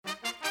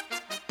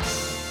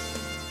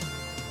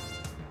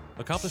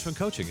Accomplishment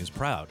Coaching is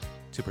proud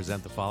to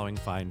present the following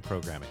fine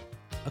programming.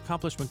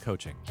 Accomplishment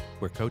Coaching,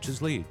 where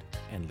coaches lead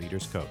and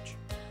leaders coach.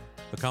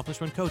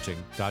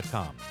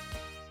 AccomplishmentCoaching.com.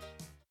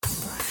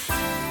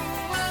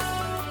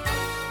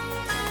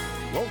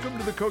 Welcome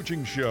to the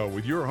Coaching Show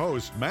with your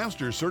host,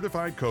 Master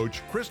Certified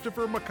Coach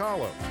Christopher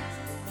McAuliffe.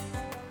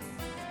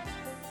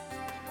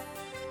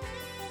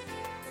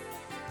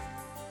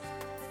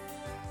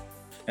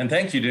 And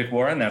thank you, Dick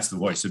Warren. That's the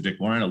voice of Dick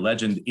Warren, a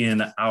legend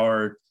in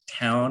our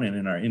town and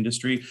in our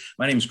industry.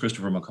 My name is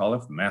Christopher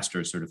McAuliffe,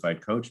 Master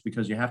Certified Coach,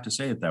 because you have to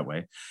say it that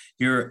way.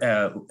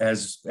 Here,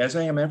 as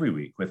I am every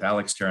week, with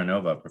Alex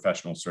Terranova,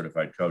 Professional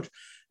Certified Coach.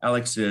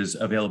 Alex is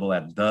available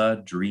at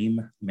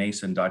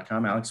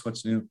thedreammason.com. Alex,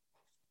 what's new?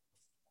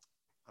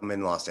 I'm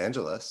in Los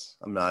Angeles.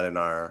 I'm not in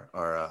our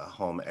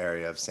home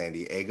area of San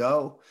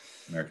Diego.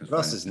 America's what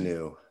else is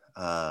new?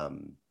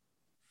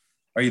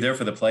 Are you there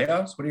for the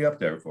playoffs? What are you up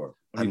there for?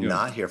 I'm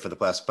not here for the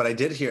playoffs, but I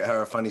did hear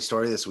a funny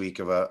story this week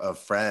of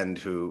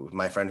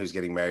my friend who's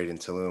getting married in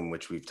Tulum,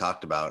 which we've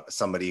talked about.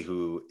 Somebody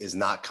who is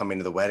not coming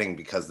to the wedding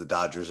because the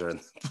Dodgers are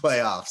in the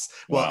playoffs.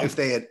 Well, wow. if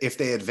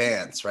they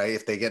advance, right?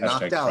 If they get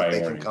knocked out,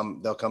 they can come.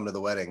 They'll come to the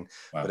wedding.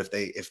 Wow. But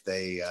if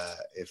they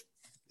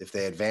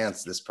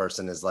advance, this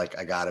person is like,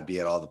 I got to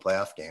be at all the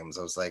playoff games.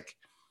 I was like,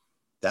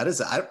 that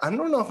is, I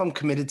don't know if I'm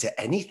committed to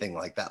anything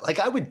like that. Like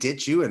I would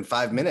ditch you in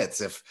 5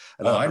 minutes if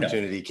an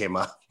opportunity came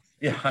up.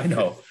 Yeah, I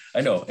know.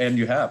 And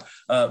you have,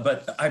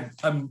 but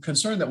I'm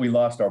concerned that we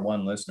lost our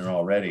one listener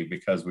already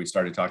because we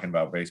started talking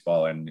about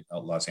baseball in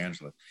Los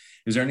Angeles.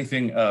 Is there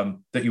anything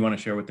that you want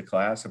to share with the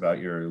class about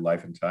your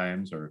life and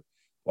times, or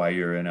why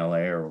you're in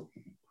LA, or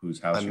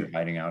whose house you're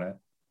hiding out at?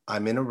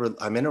 I'm in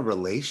a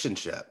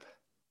relationship.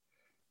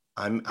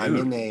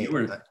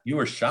 You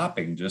were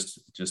shopping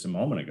just a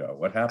moment ago.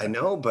 What happened? I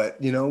know,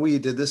 but we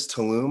did this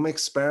Tulum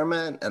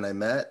experiment and I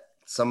met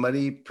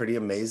somebody pretty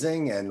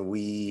amazing, and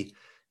we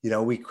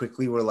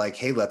quickly were like,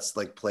 hey, let's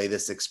like play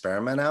this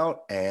experiment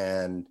out.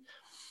 And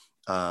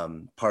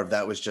part of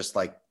that was just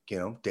like,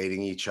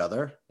 dating each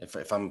other.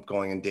 If I'm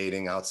going and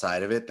dating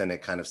outside of it, then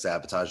it kind of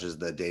sabotages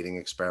the dating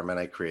experiment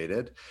I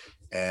created.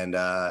 And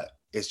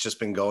it's just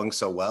been going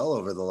so well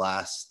over the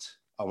last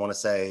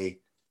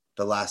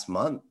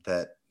month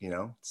that,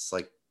 it's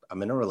like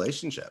I'm in a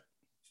relationship.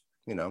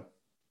 I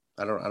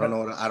don't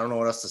know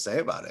what else to say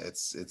about it.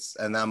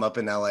 And I'm up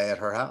in LA at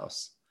her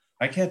house.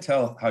 I can't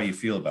tell how you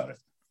feel about it.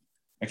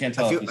 I can't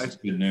tell if this is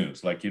good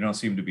news. Like, you don't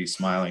seem to be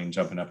smiling and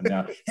jumping up and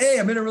down. Hey,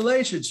 I'm in a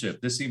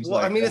relationship. This seems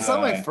it's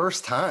not my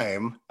first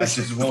time. I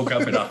just woke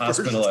up in a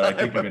hospital and I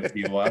think I'm in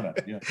Tijuana.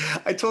 Yeah.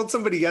 I told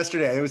somebody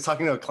yesterday, I was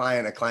talking to a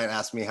client. A client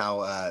asked me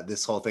how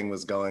this whole thing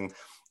was going.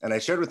 And I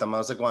shared with them, I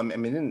was like, well, I'm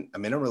in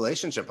a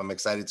relationship. I'm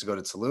excited to go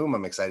to Tulum.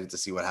 I'm excited to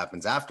see what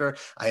happens after.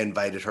 I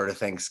invited her to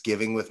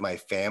Thanksgiving with my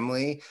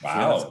family.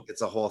 Wow.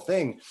 It's a whole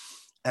thing.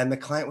 And the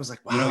client was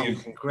like, wow,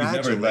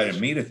 congratulations. You never invited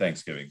me to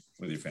Thanksgiving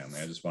with your family.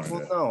 I just wanted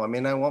to. No,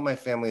 I want my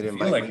family to invite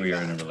me. I feel like we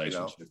are in a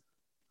relationship.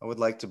 I would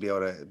like to be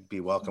able to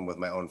be welcome with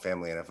my own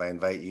family. And if I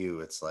invite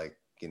you, it's like,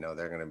 they're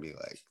going to be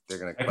like, they're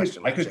going to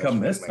question I could come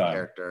this time.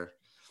 Character.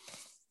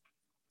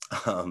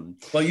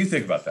 Well, you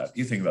think about that.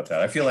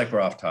 I feel like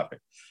we're off topic.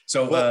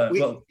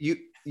 So,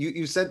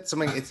 you said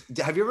something.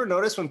 Have you ever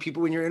noticed if you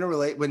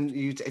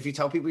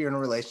tell people you're in a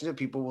relationship,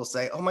 people will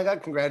say, "Oh my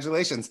God,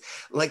 congratulations!"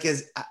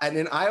 And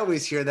then I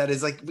always hear that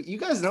is like, you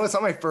guys know it's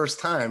not my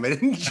first time. I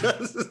didn't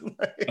just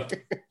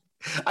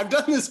I've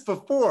done this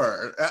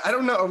before. I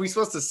don't know. Are we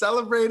supposed to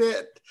celebrate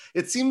it?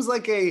 It seems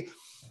like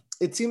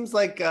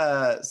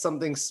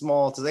something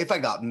small to say. If I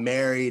got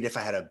married, if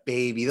I had a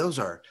baby, those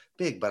are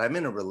big. But I'm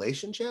in a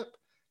relationship.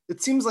 It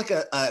seems like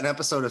an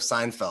episode of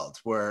Seinfeld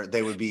where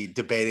they would be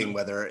debating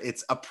whether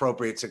it's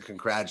appropriate to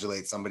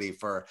congratulate somebody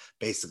for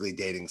basically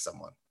dating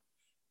someone.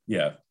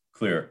 Yeah,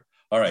 clear.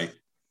 All right.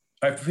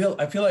 I feel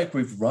like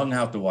we've wrung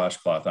out the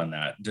washcloth on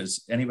that.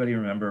 Does anybody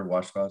remember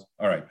washcloths?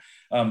 All right.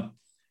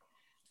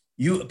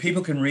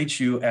 People can reach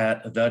you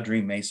at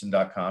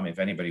thedreammason.com if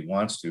anybody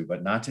wants to,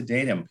 but not to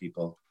date him,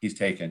 people. He's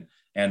taken.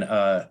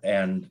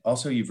 And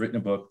also you've written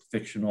a book,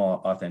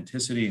 Fictional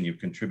Authenticity, and you've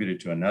contributed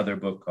to another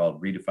book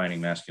called Redefining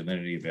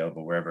Masculinity,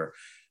 available wherever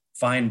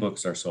fine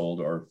books are sold,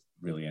 or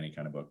really any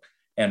kind of book.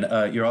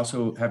 And you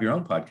also have your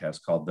own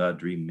podcast called The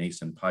Dream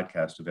Mason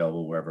Podcast,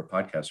 available wherever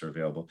podcasts are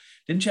available.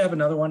 Didn't you have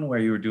another one where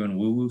you were doing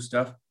woo-woo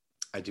stuff?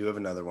 I do have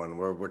another one.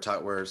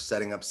 We're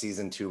setting up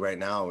season 2 right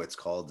now. It's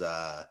called,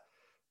 oh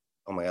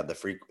my God,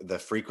 the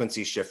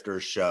Frequency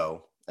Shifters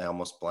Show. I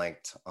almost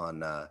blanked on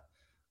the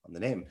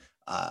name.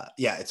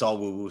 It's all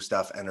woo-woo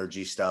stuff,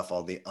 energy stuff,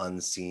 all the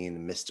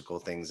unseen mystical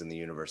things in the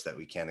universe that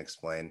we can't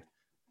explain.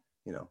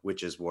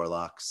 Witches,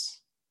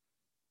 warlocks,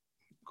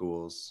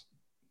 ghouls.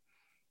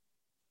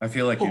 I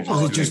feel like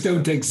you just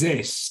don't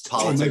exist.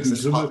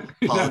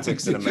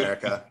 Politics in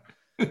America.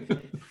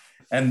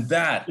 And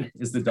that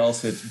is the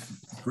dulcet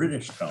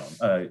British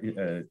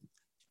tone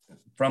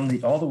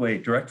all the way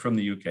direct from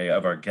the UK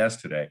of our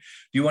guest today.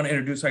 Do you want to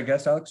introduce our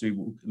guest, Alex? Or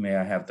may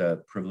I have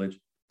the privilege?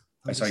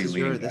 I saw you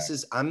leaning back.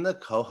 I'm the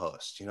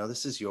co-host.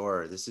 This is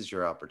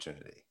your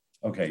opportunity.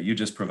 Okay, you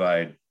just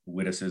provide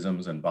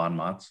witticisms and bon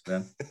mots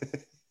then?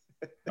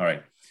 All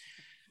right.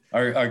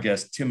 Our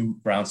guest, Tim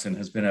Brownson,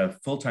 has been a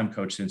full-time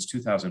coach since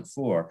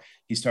 2004.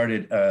 He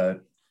started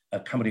a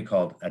company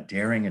called A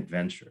Daring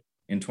Adventure.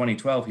 In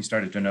 2012, he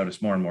started to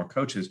notice more and more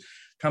coaches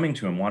coming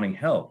to him wanting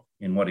help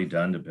in what he'd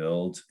done to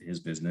build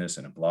his business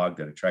and a blog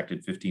that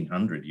attracted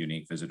 1,500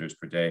 unique visitors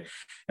per day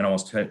and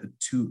almost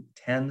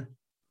 10,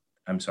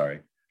 I'm sorry,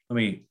 let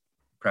me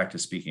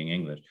practice speaking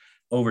English,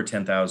 over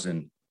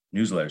 10,000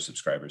 newsletter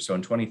subscribers. So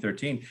in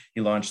 2013,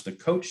 he launched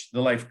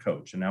The Life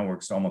Coach, and now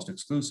works almost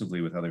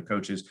exclusively with other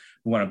coaches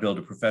who want to build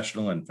a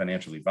professional and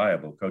financially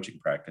viable coaching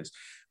practice.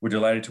 We're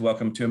delighted to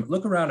welcome Tim.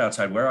 Look around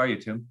outside. Where are you,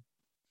 Tim?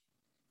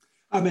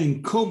 I'm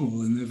in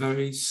Cornwall, in the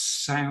very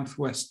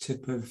southwest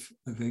tip of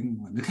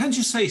England. Can I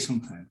just say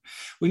something?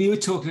 When you were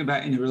talking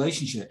about in a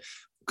relationship,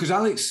 because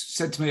Alex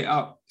said to me,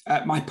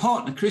 my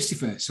partner,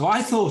 Christopher, so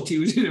I thought he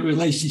was in a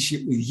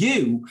relationship with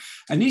you,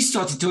 and he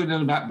started talking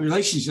about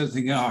relationships,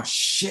 thinking, oh,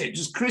 shit,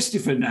 just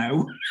Christopher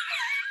now.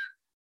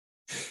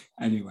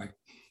 Anyway,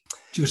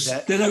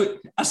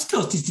 I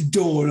started to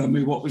dawn on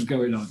me what was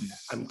going on here.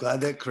 I'm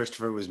glad that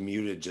Christopher was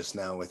muted just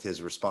now with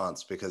his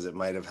response, because it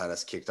might have had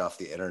us kicked off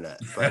the internet.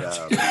 But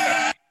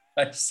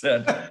I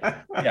said,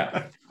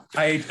 yeah.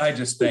 I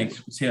just think,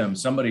 Tim,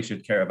 somebody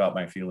should care about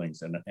my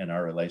feelings and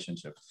our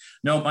relationship.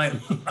 No,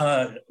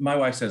 my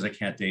wife says I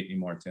can't date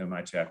anymore, Tim.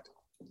 I checked.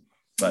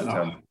 But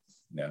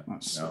no.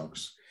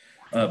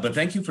 But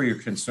thank you for your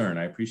concern.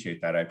 I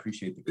appreciate that. I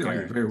appreciate the care.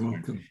 You're very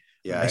welcome.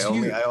 Yeah,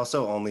 I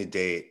also only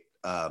date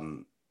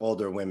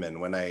older women.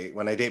 When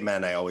I date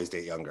men, I always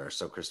date younger.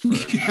 So Christopher,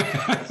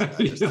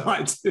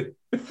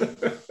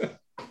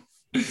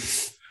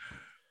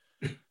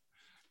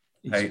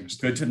 Hey,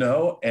 good to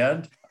know.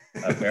 And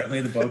apparently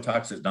the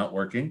Botox is not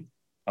working.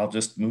 I'll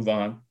just move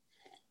on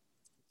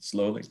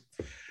slowly.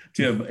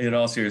 Tim, in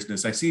all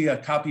seriousness, I see a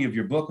copy of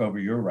your book over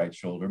your right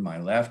shoulder, my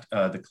left,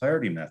 The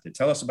Clarity Method.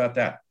 Tell us about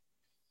that.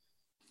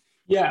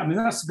 Yeah, I mean,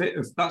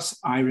 that's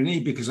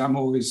irony, because I'm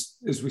always,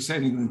 as we say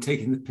in England,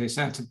 taking the piss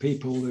out of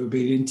people who are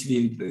being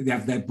interviewed. They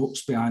have their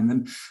books behind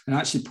them, and I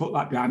actually put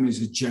that behind me as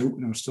a joke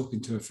when I was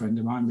talking to a friend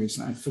of mine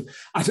recently.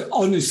 I'd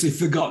honestly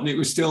forgotten it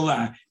was still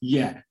there.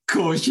 Yeah, of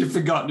course you've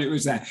forgotten it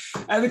was there.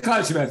 The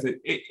Clarity Method,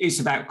 it's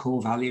about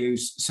core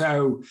values.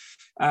 So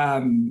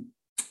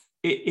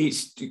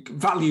it's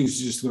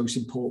values is just the most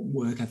important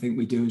work I think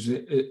we do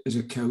as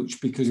a coach,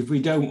 because if we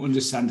don't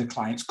understand a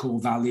client's core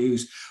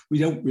values, we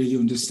don't really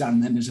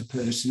understand them as a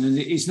person. And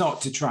it's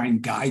not to try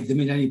and guide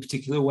them in any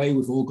particular way.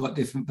 We've all got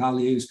different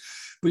values,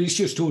 but it's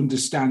just to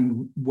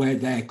understand where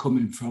they're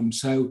coming from.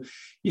 So,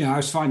 I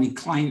was finding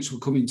clients were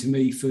coming to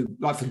me for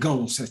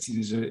goal setting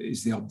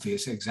is the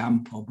obvious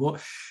example,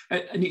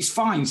 and it's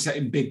fine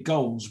setting big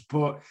goals,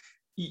 but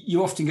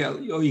you often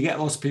get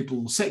lots of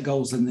people set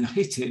goals and then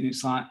hit it, and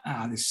it's like,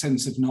 this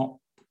sense of not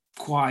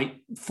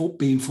quite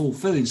being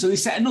fulfilling. So they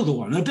set another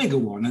one, a bigger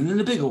one, and then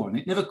a bigger one.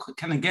 It never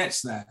kind of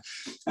gets there.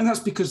 And that's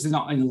because they're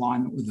not in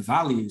alignment with the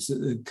values.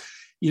 That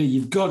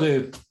you've got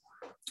to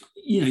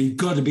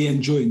be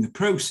enjoying the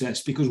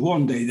process, because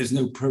one day there's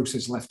no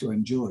process left to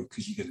enjoy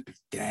because you're going to be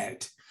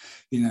dead.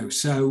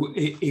 So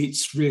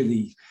it's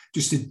really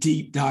just a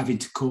deep dive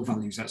into core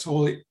values. That's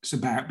all it's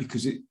about,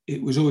 because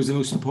it was always the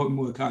most important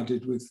work I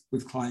did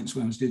with clients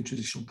when I was doing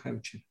traditional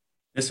coaching.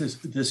 This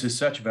is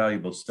such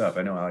valuable stuff.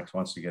 I know Alex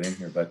wants to get in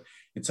here, but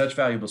it's such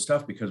valuable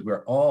stuff because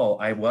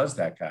I was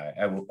that guy.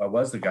 I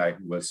was the guy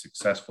who was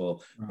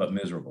successful but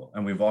miserable.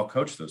 And we've all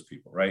coached those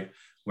people, right?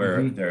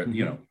 Where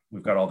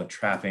we've got all the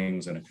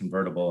trappings and a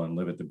convertible and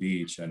live at the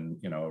beach and,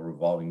 a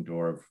revolving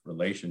door of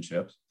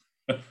relationships.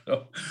 And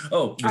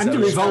a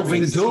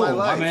revolving door.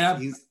 I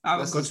mean,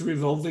 I've got a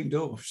revolving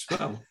door as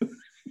well.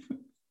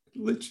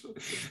 Literally.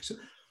 So,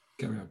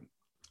 carry on.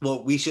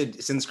 Well, we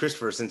should, since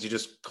you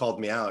just called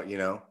me out,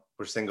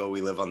 we're single,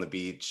 we live on the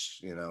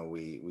beach,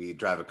 we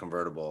drive a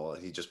convertible.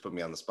 He just put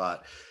me on the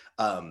spot.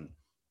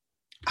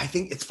 I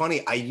think it's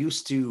funny. I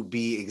used to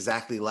be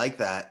exactly like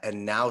that.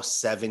 And now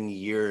 7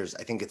 years,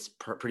 I think it's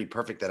pretty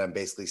perfect that I'm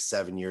basically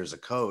 7 years a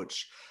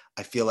coach.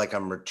 I feel like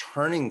I'm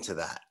returning to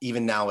that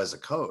even now as a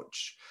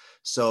coach.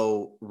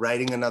 So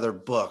writing another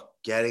book,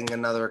 getting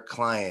another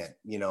client,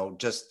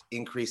 just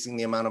increasing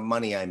the amount of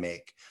money I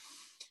make,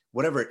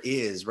 whatever it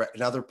is,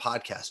 another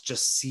podcast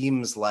just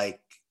seems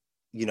like,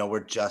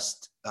 we're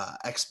just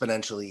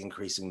exponentially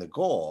increasing the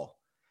goal.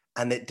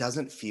 And it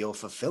doesn't feel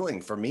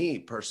fulfilling for me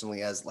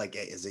personally as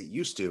it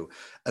used to.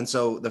 And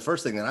so the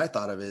first thing that I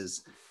thought of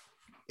is,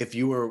 if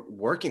you were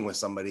working with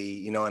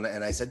somebody,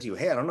 and I said to you,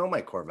 hey, I don't know my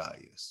core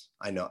values.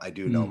 I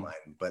do know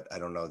mine, but I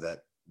don't know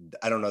that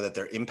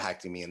they're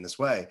impacting me in this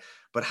way.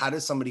 But how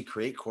does somebody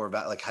create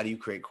how do you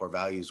create core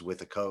values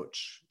with a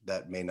coach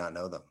that may not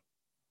know them?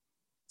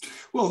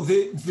 Well,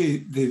 they're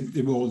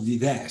already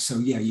there. So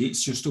yeah,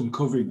 it's just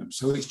uncovering them.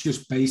 So it's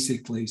just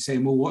basically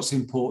saying, well, what's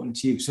important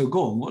to you? So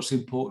go on, what's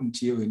important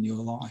to you in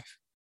your life?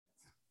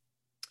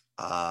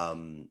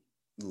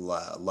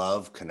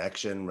 love,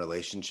 connection,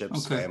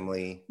 relationships,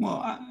 family.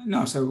 Well,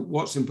 no. So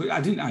what's important?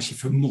 I didn't ask you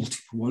for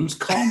multiple ones.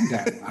 Calm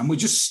down, and we're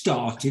just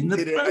starting the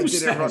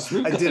process.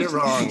 I did it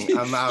wrong.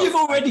 I'm out. You've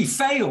already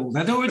failed.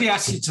 I'd already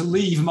asked you to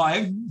leave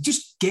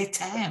just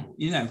get out.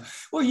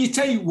 Well, you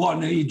take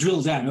one and you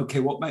drill down. Okay,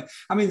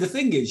 the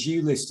thing is,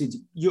 you listed.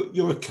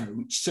 You're a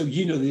coach, so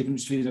you know the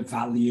difference between a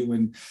value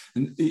and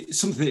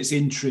something that's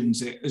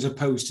intrinsic as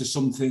opposed to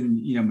something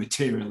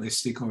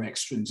materialistic or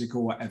extrinsic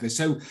or whatever.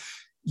 So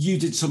you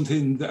did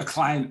something that a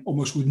client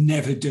almost would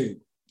never do.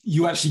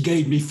 You actually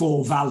gave me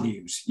 4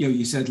 values.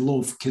 You said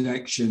love,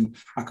 connection.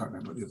 I can't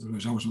remember what the other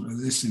was. I wasn't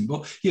really listening,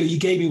 but you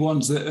gave me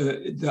ones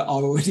that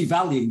are already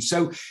valued.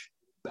 So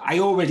I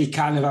already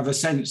kind of have a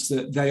sense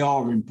that they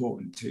are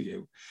important to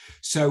you.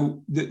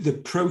 So the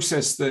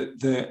process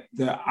that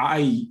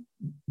I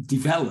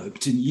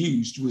developed and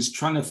used was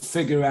trying to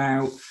figure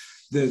out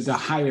the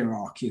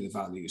hierarchy of the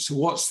values.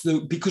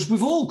 So because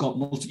we've all got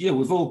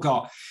we've all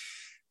got.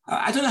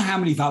 I don't know how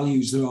many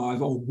values there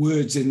are or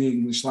words in the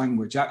English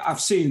language. I've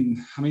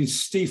seen,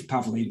 Steve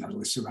Pavlina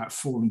listed about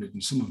 400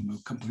 and some of them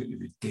are completely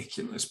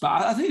ridiculous,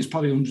 but I think it's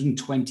probably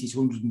 120 to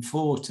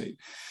 140.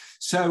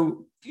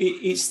 So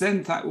it's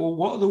then that, well,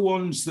 what are the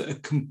ones that are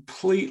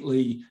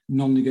completely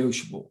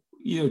non-negotiable?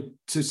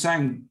 To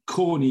sound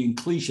corny and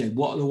cliche,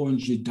 what are the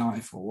ones you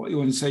die for? What you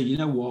want to say, you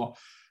know what,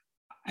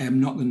 I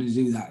am not going to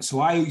do that. So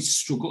I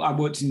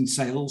worked in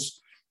sales.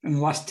 In the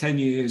last 10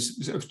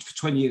 years, for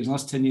 20 years, the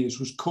last 10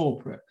 years was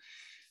corporate.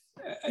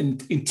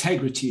 And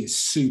integrity is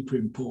super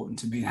important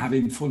to me, and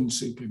having fun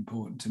super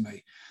important to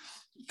me.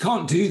 You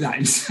can't do that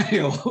in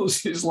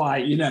sales. It's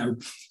like,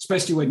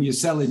 especially when you're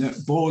selling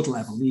at board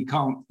level, you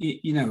can't,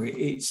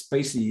 it's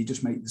basically you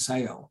just make the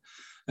sale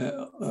at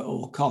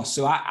all costs.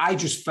 So I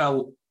just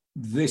felt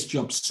this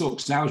job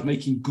sucks. And I was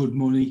making good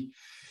money.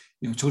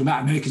 Talking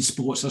about American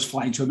sports, I was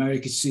flying to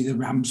America to see the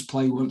Rams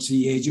play once a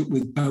year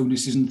with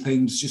bonuses and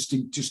things, just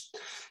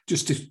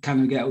to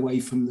kind of get away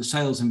from the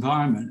sales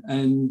environment.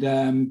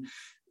 And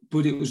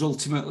but it was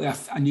ultimately,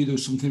 I knew there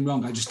was something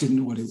wrong. I just didn't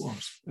know what it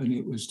was, and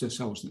it was just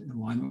I wasn't in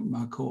alignment with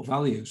my core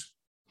values.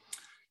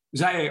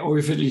 Is that it, or are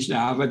we finished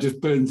now? Have I just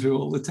burned through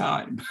all the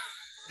time?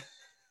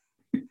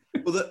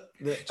 Well,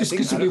 just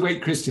because we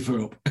wake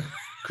Christopher up.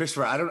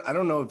 Christopher, I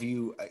don't know if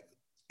you.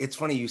 It's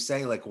funny you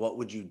say, like, what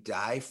would you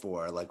die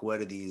for? Like,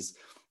 what are these?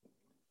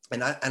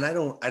 And I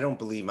don't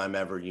believe I'm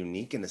ever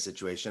unique in a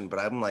situation, but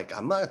I'm like,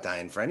 I'm not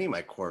dying for any of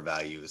my core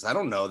values. I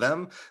don't know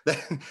them.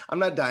 I'm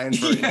not dying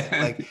for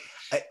anything.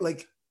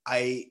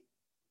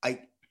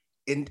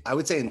 I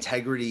would say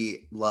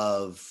integrity,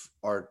 love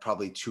are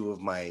probably 2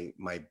 of my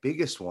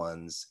biggest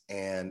ones,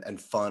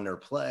 and fun or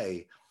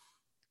play.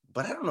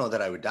 But I don't know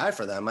that I would die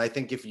for them. I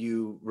think if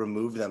you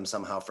remove them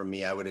somehow from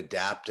me, I would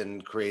adapt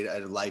and create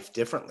a life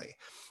differently.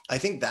 I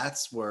think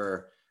that's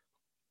where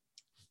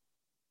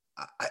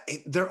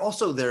they're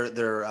also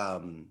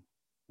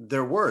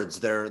they're words.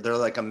 They're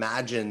like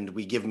imagined.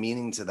 We give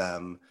meaning to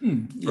them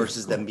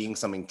versus them being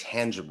something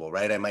tangible,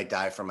 right? I might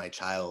die for my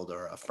child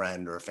or a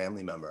friend or a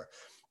family member,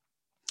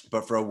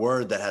 but for a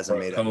word that hasn't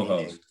made a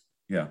meaning.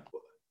 Yeah.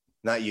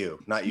 Not you,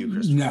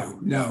 Christopher.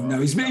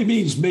 No. It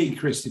means me,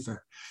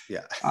 Christopher.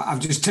 Yeah. I've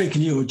just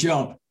taken your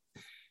job.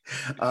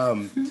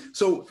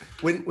 So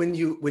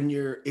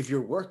if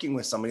you're working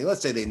with somebody,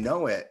 let's say they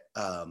know it,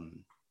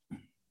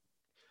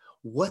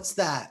 what's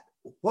that?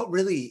 What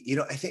really,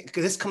 I think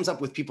this comes up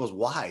with people's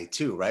why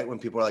too, right? When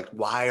people are like,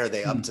 why are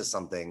they up to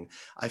something?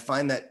 I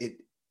find that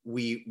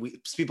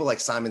people like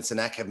Simon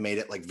Sinek have made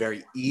it like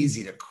very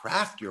easy to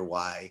craft your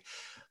why,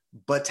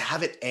 but to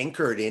have it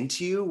anchored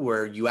into you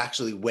where you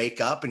actually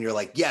wake up and you're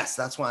like, yes,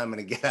 that's why I'm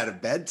going to get out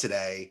of bed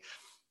today,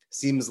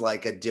 seems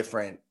like a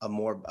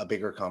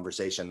bigger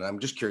conversation. And I'm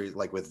just curious,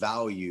 like with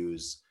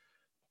values,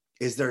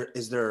 is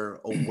there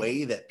a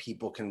way that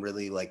people can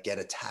really like get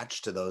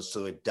attached to those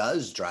so it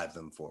does drive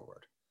them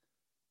forward?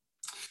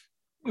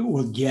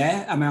 Well,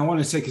 yeah. I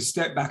want to take a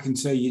step back and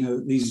say,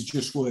 these are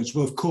just words.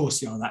 Well, of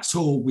course, that's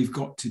all we've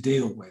got to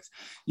deal with.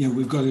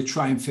 We've got to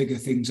try and figure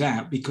things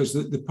out, because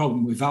the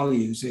problem with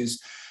values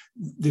is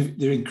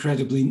they're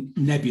incredibly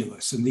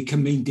nebulous and they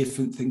can mean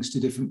different things to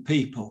different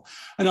people.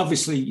 And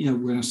obviously,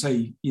 when I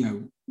say,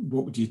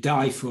 what would you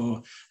die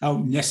for? I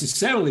don't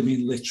necessarily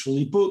mean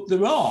literally, but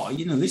there are,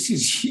 this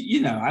is,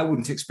 I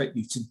wouldn't expect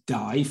you to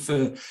die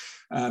for,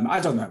 I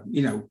don't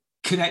know,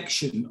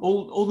 connection,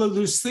 although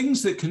there's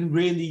things that can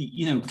really,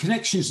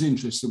 connection is an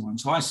interesting one.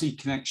 So I see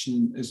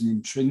connection as an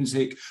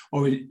intrinsic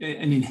or an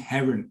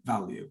inherent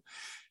value,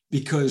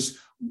 because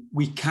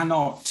we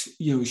cannot,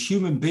 as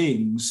human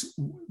beings,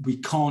 we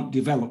can't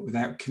develop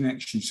without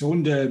connection. So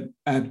under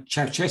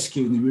Ceausescu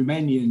in the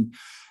Romanian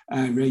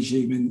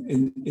regime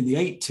in the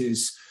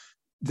 80s,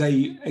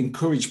 they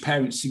encouraged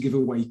parents to give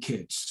away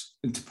kids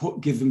and to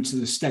give them to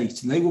the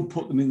state. And they will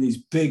put them in these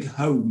big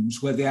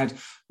homes where they had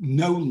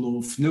no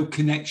love, no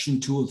connection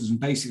to others, and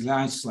basically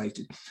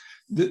isolated.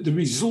 The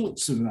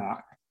results of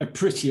that are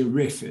pretty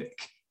horrific.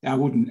 I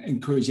wouldn't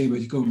encourage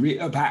anybody to go and read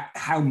about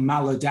how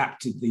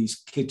maladapted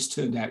these kids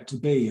turned out to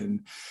be,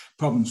 and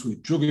problems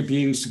with drug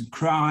abuse and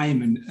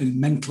crime and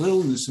mental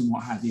illness and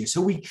what have you.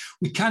 So we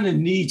kind of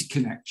need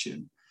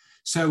connection.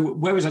 So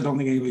whereas I don't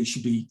think anybody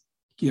should be,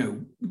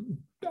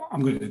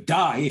 I'm going to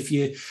die if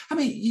you,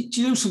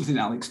 do you know something,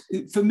 Alex?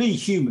 For me,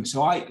 humor.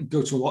 So I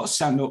go to a lot of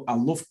stand-up. I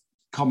love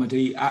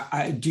comedy.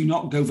 I do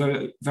not go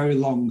very, very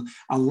long.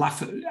 I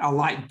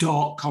like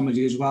dark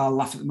comedy as well. I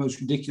laugh at the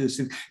most ridiculous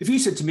things. If you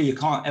said to me, you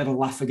can't ever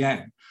laugh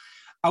again,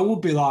 I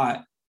would be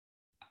like,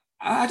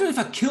 I don't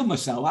know if I'd kill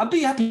myself. I'd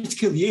be happy to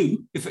kill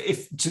you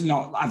if to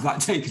not have that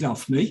taken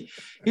off me,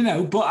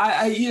 but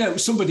I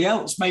somebody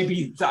else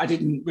maybe that I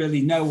didn't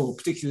really know or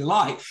particularly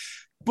like.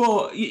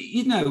 But,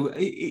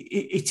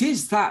 it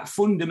is that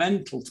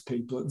fundamental to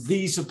people.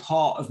 These are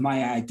part of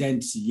my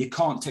identity. You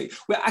can't take,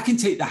 I can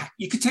take that.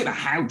 You could take my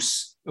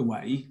house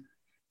away.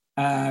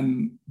 But,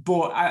 I'm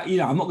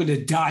not going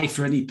to die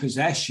for any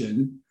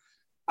possession.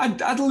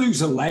 I'd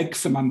lose a leg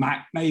for my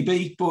Mac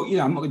maybe, but,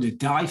 I'm not going to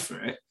die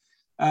for it.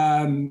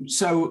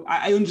 So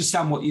I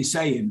understand what you're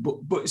saying,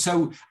 but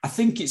so I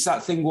think it's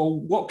that thing. Well,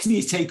 what can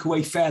you take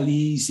away fairly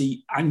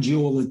easy, and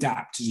you'll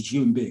adapt as a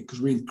human being? Because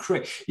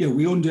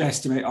we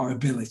underestimate our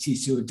ability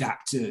to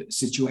adapt to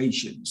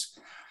situations.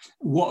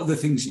 What are the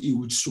things that you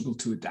would struggle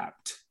to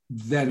adapt?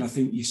 Then I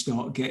think you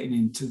start getting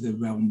into the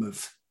realm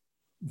of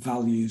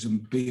values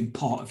and being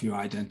part of your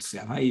identity.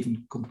 Have I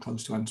even come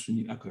close to answering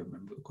you? I can't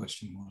remember what the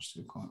question was, to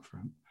be quite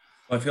frank.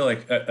 Well, I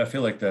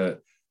feel like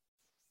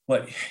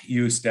what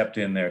you stepped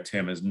in there,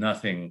 Tim, is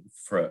nothing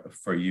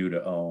for you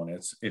to own.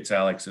 It's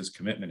Alex's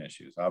commitment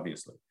issues,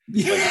 obviously.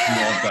 Yeah. Like,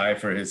 he won't die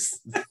for his.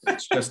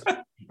 It's just.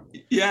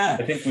 Yeah.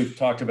 I think we've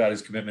talked about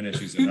his commitment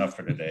issues enough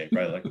for today,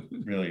 right? Like,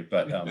 really,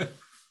 but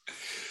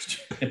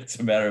it's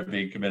a matter of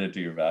being committed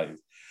to your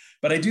values.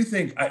 But I do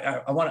think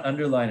I want to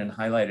underline and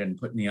highlight and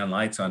put neon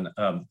lights on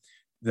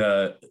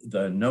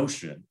the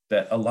notion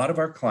that a lot of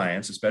our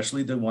clients,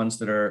 especially the ones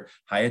that are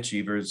high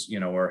achievers,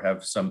 or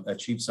have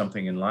achieved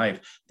something in life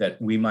that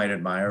we might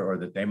admire or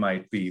that they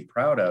might be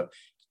proud of,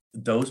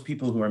 those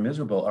people who are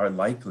miserable are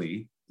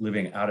likely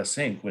living out of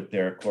sync with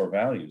their core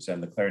values.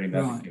 And the clarity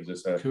method gives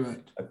us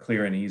a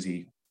clear and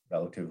easy,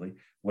 relatively,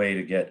 way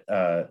to get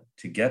to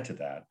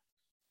that.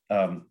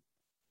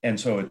 And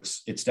so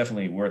it's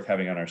definitely worth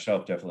having on our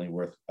shelf, definitely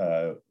worth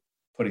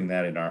putting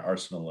that in our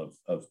arsenal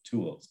of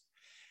tools.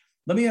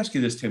 Let me ask you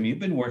this, Tim. You've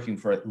been working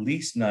for at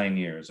least 9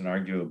 years and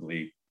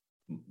arguably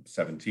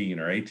 17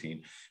 or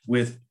 18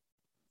 with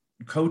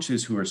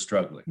coaches who are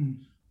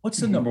struggling. What's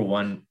the number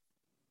one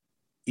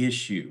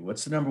issue?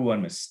 What's the number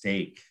one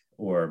mistake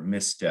or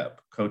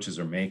misstep coaches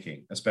are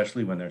making,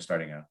 especially when they're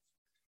starting out?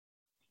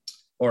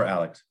 Or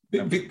Alex?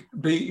 Well, I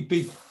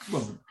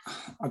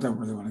don't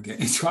really want to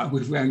get into it.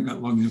 We haven't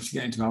got long enough to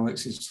get into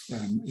Alex's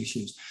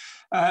issues.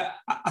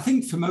 I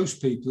think for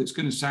most people, it's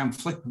going to sound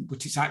flippant,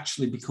 but it's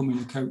actually becoming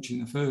a coach in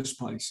the first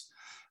place.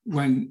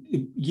 When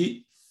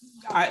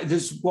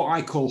there's what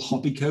I call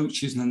hobby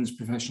coaches, and then there's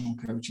professional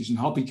coaches. And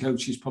hobby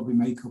coaches probably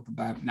make up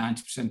about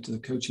 90% of the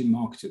coaching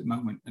market at the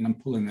moment. And I'm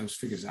pulling those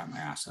figures out of my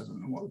ass. I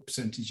don't know what the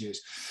percentage is.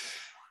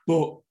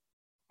 But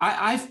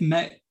I've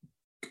met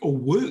or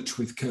worked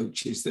with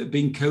coaches that have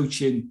been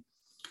coaching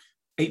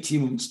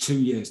 18 months, 2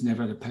 years,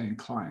 never had a paying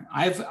client.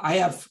 I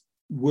have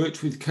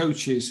worked with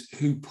coaches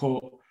who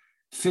put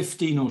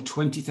 $15,000 or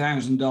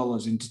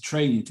 $20,000 into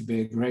training to be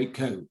a great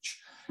coach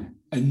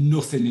and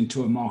nothing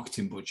into a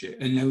marketing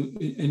budget.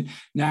 And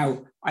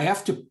now I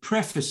have to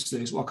preface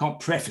this. Well, I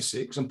can't preface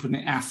it because I'm putting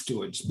it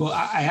afterwards, but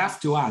I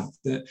have to add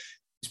that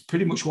it's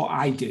pretty much what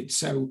I did.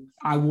 So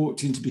I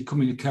walked into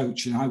becoming a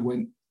coach and I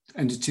went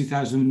into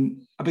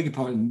 2000, I beg your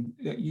pardon,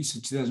 you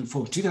said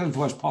 2004.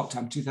 2004 I was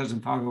part-time,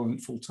 2005 I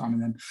went full-time,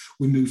 and then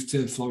we moved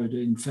to Florida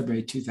in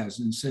February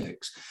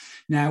 2006.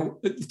 Now,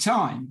 at the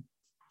time,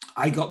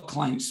 I got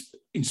clients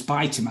in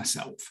spite of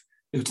myself.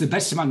 It was to the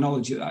best of my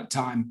knowledge at that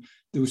time,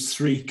 there was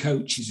 3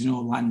 coaches in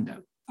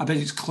Orlando. I bet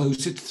it's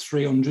closer to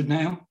 300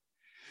 now.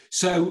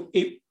 So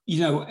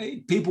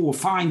people were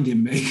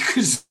finding me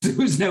because there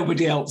was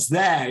nobody else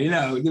there.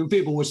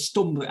 People were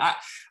stumbling.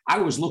 I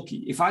was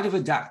lucky. If I'd have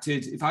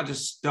adapted, if I'd have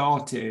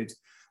started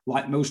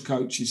like most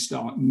coaches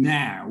start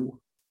now,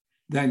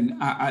 then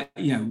I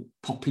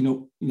popping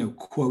up,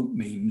 quote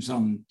memes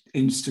on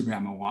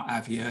Instagram or what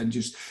have you, and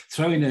just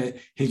throwing a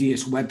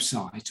hideous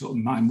website up.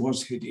 Mine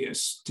was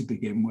hideous to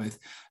begin with.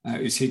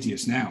 It's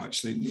hideous now,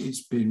 actually.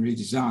 It's been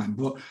redesigned.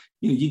 But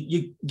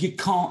you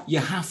can't. You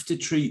have to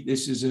treat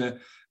this as a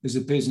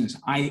business.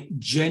 I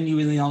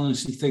genuinely,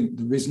 honestly think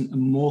there isn't a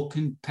more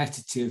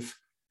competitive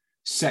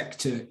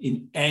sector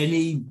in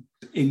any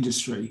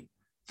industry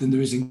than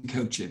there is in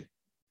coaching,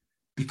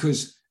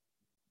 because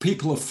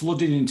people are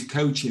flooding into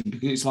coaching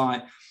because it's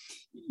like,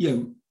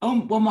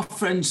 well, my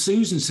friend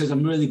Susan says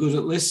I'm really good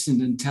at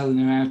listening and telling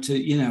her how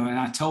to, and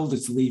I told her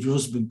to leave her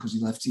husband because he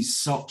left his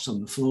socks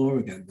on the floor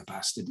again, the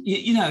bastard.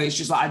 It's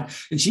just like,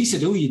 and she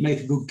said, oh, you'd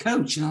make a good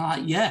coach. And I'm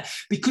like, yeah,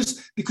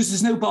 because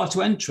there's no bar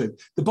to entry.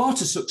 The bar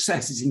to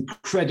success is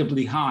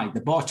incredibly high.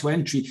 The bar to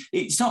entry,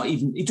 it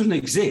doesn't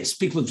exist.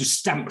 People have just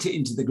stamped it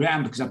into the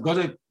ground because I've got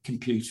a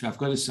computer, I've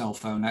got a cell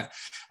phone,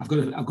 I've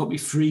got my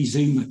free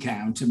Zoom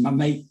account, and my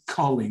mate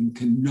Colin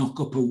can knock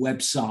up a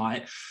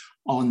website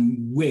on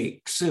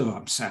Wix. Oh,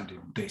 I'm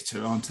sounding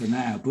bitter, aren't I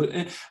now?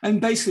 But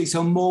and basically,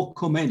 so more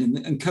come in,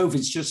 and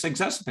COVID's just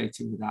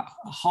exacerbated with that.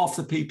 Half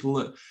the people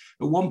at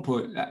one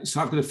point,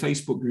 so I've got a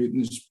Facebook group,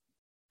 and there's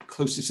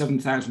close to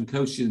 7,000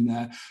 coaches in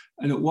there,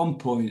 and at one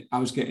point, I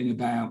was getting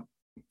about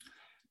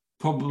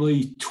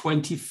probably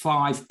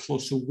 25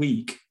 plus a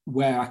week,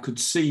 where I could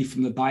see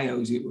from the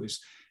bios it was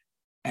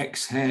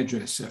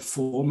ex-hairdresser,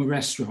 former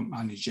restaurant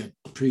manager,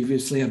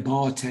 previously a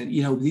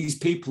bartender, these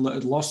people that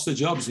had lost their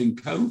jobs in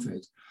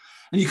COVID.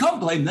 And you can't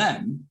blame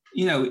them,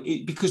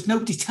 because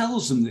nobody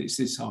tells them that it's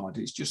this hard.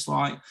 It's just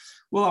like,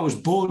 well, I was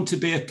born to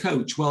be a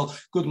coach. Well,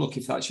 good luck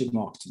if that's your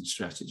marketing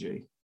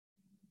strategy.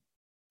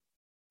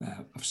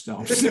 I've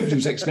stopped. Somebody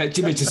was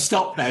expecting me to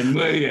stop then,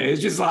 were you?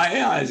 It's just like,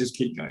 yeah, I just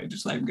keep going,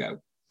 just let him go.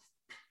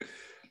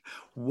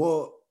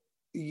 Well,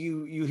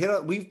 you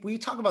hit. We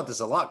talk about this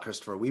a lot,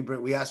 Christopher.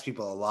 We ask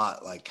people a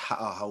lot, like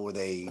how will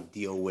they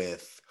deal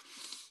with,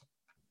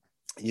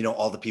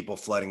 all the people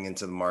flooding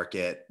into the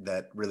market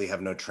that really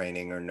have no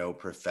training or no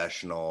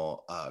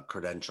professional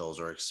credentials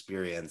or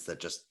experience, that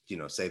just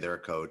say they're a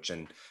coach,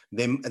 and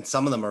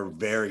some of them are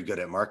very good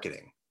at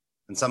marketing,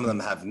 and some of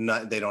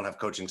them they don't have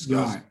coaching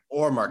skills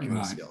or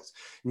marketing skills.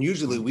 And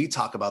usually we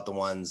talk about the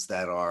ones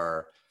that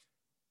are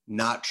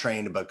not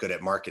trained but good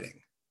at marketing.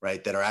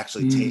 Right, that are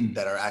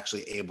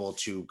actually able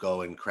to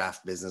go and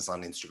craft business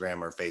on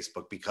Instagram or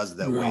Facebook because of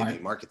the way they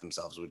market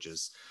themselves, which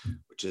is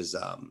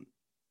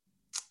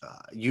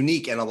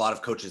unique. And a lot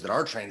of coaches that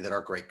are trained, that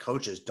are great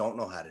coaches, don't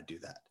know how to do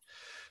that.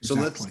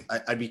 Exactly. So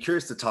I'd be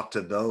curious to talk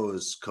to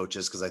those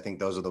coaches, because I think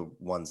those are the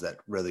ones that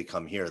really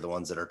come here, the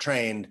ones that are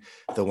trained,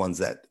 the ones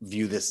that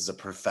view this as a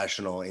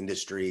professional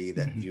industry,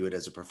 that view it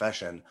as a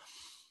profession.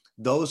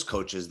 Those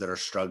coaches that are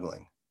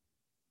struggling,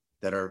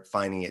 that are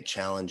finding it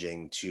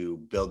challenging to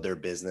build their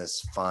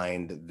business,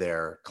 find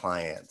their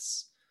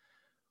clients,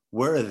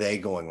 where are they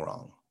going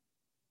wrong?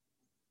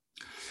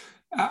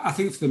 I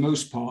think for the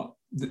most part,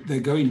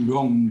 they're going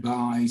wrong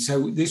by,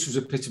 so this was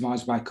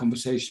epitomized by a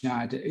conversation I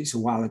had, it's a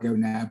while ago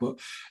now, but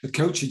a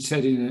coach had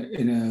said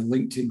in a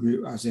LinkedIn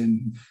group, as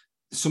in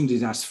somebody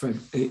had asked for,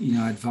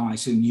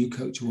 advice, a new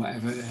coach or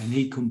whatever, and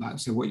he'd come back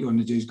and say, what you want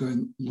to do is go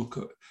and look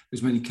at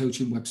as many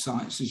coaching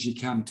websites as you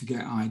can to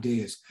get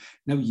ideas.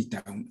 No, you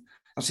don't.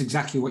 That's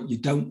exactly what you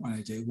don't want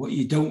to do. What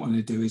you don't want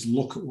to do is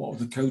look at what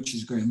other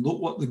coaches are going.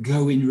 Look what the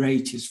going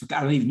rate is.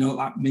 I don't even know what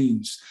that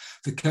means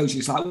for coaching.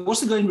 It's like,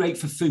 what's the going rate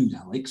for food,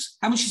 Alex?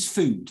 How much is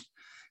food?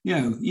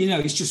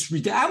 It's just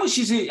ridiculous. How much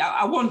is it?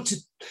 I want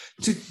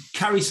to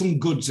carry some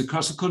goods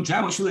across the country.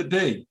 How much will it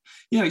be?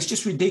 It's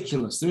just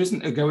ridiculous. There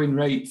isn't a going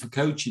rate for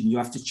coaching. You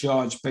have to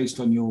charge based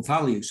on your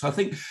value. So I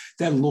think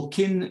they're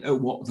looking at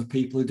what the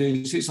people are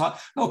doing. So it's like,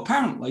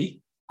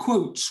 apparently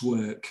quotes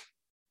work.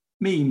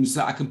 Memes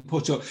that I can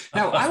put up.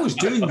 Now, I was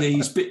doing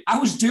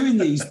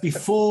these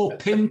before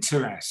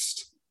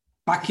Pinterest,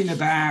 back in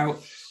about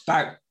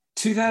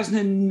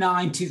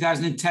 2009,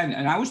 2010,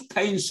 and I was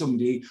paying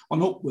somebody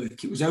on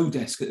Upwork. It was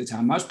Odesk at the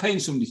time. I was paying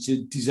somebody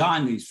to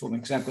design these for me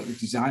because I've got the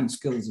design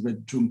skills of a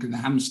drunken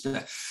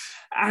hamster,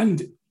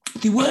 and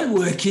they weren't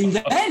working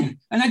then.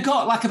 And I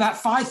got like about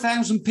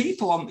 5,000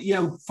 people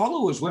on,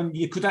 followers, when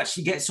you could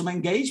actually get some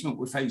engagement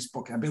with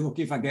Facebook. I'd be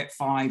lucky if I get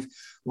 5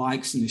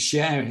 likes and a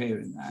share here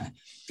and there.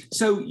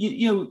 So,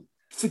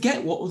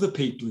 forget what other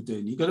people are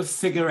doing. You've got to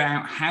figure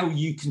out how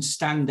you can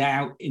stand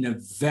out in a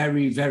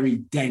very, very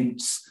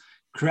dense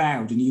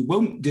crowd. And you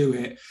won't do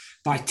it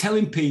by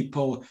telling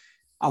people,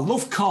 I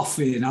love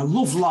coffee and I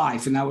love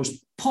life, and I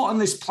was put on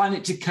this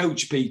planet to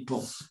coach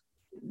people.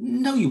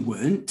 No, you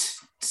weren't.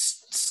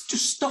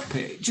 Just stop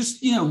it.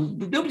 Just,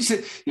 nobody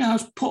said, I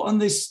was put on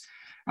this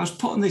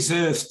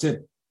earth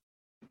to,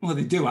 well,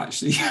 they do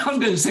actually. I was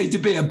going to say to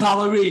be a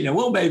ballerina.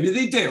 Well, maybe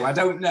they do. I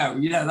don't know.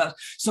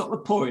 That's not the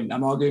point.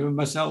 I'm arguing with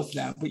myself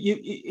now. But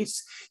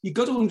you've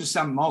got to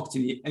understand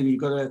marketing, and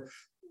you've got to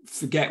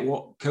forget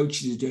what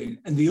coaches are doing.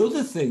 And the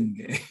other thing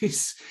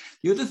is,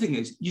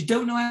 you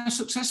don't know how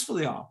successful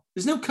they are.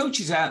 There's no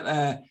coaches out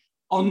there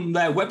on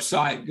their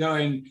website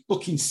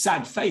looking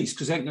sad face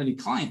because they ain't got any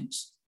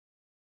clients.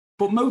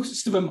 But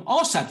most of them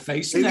are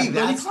sad-faced.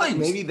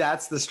 Maybe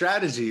that's the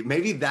strategy.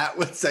 Maybe that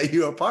would set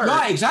you apart.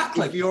 Right,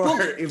 exactly. If your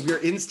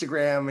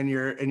Instagram and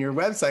your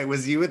website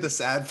was you with a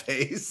sad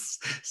face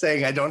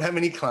saying, "I don't have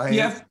any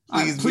clients.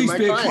 Please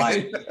be a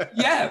client."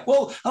 Yeah.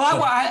 Well,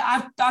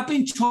 I've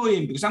been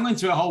toying, because I'm going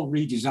through a whole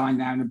redesign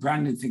now and a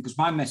branding thing, because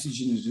my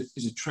messaging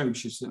is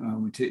atrocious at the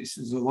moment.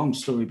 There's a long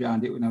story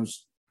behind it when I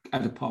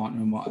had a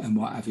partner and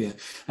what have you.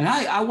 And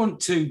I want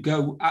to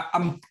go.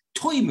 I'm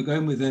point we're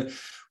going with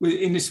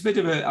in this bit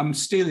of a, I'm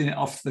stealing it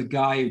off the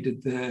guy who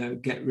did the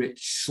Get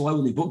Rich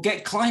Slowly, but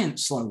Get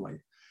Clients Slowly.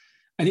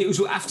 And it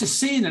was after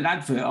seeing an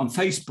advert on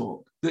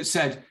Facebook that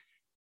said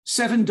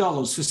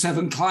 $7 for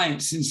 7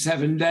 clients in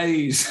 7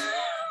 days.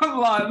 I'm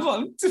like,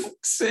 what?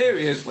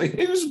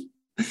 Seriously,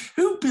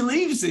 who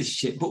believes this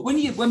shit? But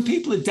when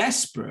people are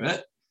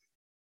desperate,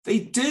 they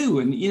do.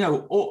 And,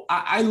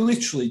 I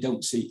literally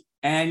don't see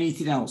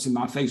anything else in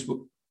my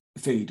Facebook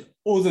feed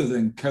other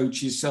than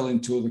coaches selling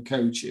to other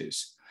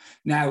coaches.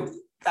 Now,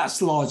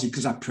 that's largely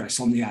because I press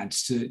on the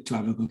ads to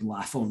have a good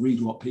laugh or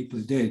read what people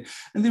are doing.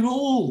 And they're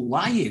all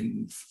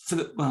lying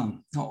well,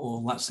 not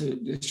all, I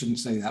shouldn't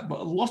say that, but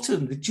a lot of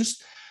them, they're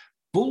just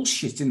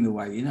bullshit in the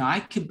way. I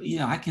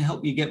can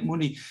help you get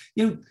money.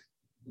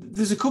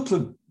 There's a couple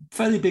of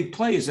fairly big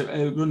players that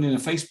are running a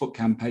Facebook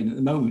campaign at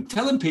the moment,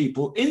 telling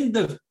people in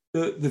the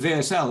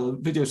VSL,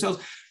 video sales,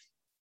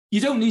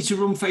 you don't need to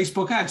run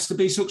Facebook ads to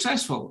be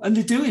successful. And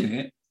they're doing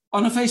it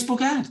on a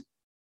Facebook ad.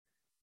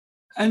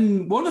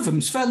 And one of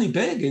them's fairly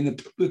big in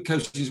the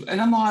coaches. And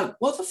I'm like,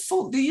 what the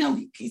fuck?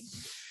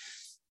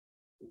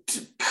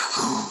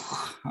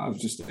 I've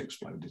just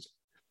exploded.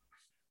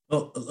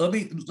 Well, let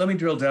me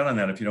drill down on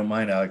that if you don't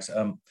mind, Alex.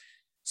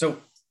 So,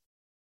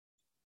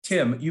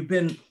 Tim, you've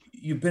been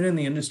in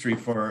the industry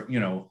for,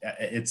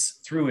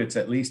 it's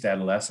at least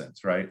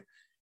adolescence, right?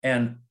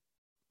 And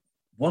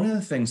one of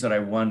the things that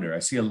I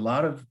see a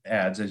lot of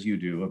ads, as you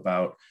do,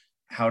 about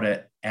how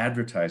to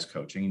advertise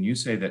coaching, and you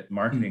say that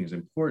marketing is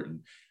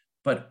important.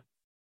 But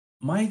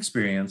my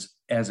experience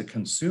as a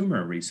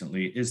consumer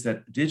recently is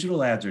that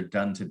digital ads are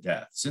done to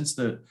death. Since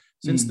the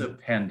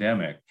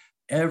pandemic,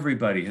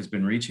 everybody has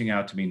been reaching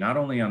out to me, not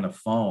only on the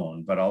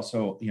phone, but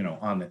also,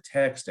 on the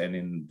text and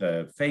in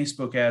the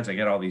Facebook ads. I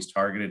get all these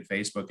targeted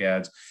Facebook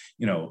ads,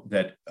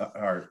 that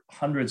are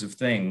hundreds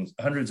of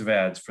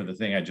ads for the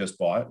thing I just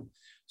bought.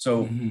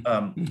 So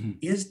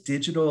is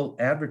digital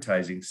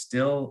advertising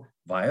still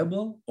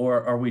viable,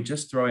 or are we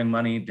just throwing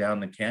money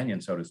down the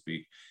canyon, so to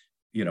speak?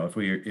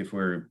 If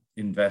we're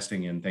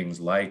investing in things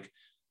like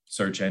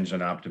search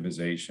engine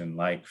optimization,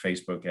 like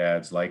Facebook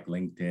ads, like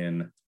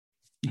LinkedIn.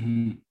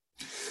 Mm-hmm.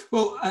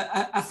 Well,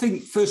 I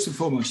think first and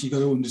foremost, you've got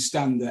to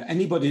understand that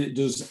anybody that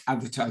does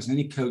advertising,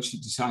 any coach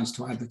that decides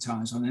to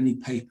advertise on any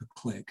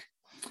pay-per-click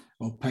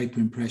or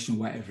pay-per-impression,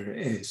 whatever it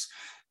is,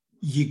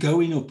 you're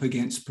going up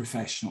against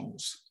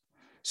professionals.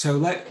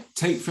 So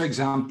take, for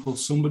example,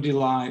 somebody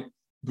like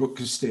Brooke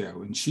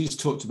Castillo, and she's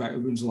talked about, who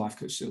runs a life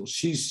coach still.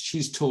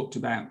 She's talked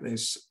about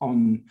this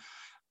on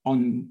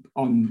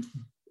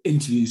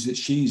interviews that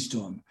she's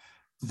done,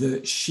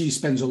 that she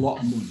spends a lot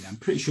of money. I'm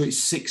pretty sure it's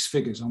 6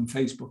 figures on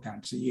Facebook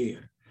ads a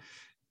year.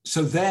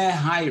 So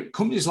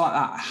companies like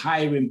that are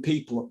hiring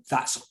people.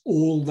 That's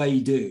all they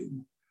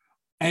do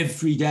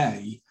every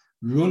day.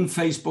 Run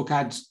Facebook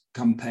ads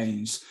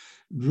campaigns,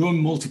 run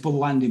multiple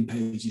landing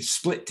pages,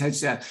 split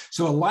text out.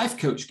 So a life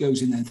coach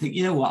goes in there and think,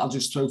 you know what, I'll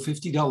just throw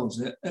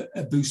 $50 at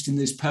a boost in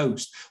this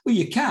post. Well,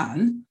 you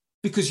can,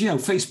 because,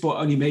 Facebook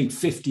only made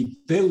 50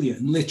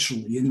 billion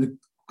literally in the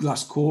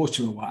last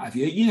quarter or what have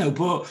you,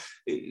 but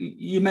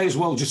you may as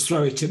well just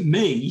throw it at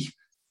me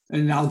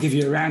and I'll give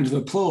you a round of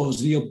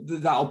applause. And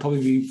that'll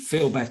probably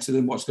feel better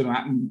than what's going to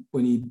happen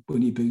when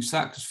you boost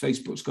that, because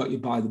Facebook's got you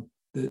by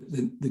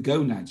the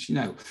gonads,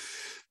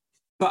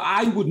 But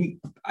I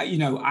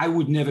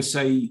would never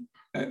say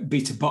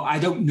beta, but I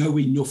don't know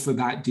enough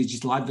about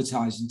digital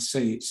advertising to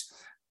say it's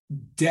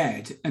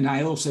dead. And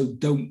I also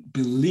don't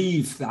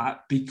believe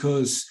that,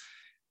 because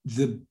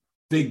the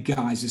big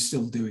guys are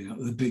still doing it,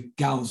 the big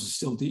gals are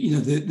still doing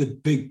it, the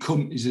big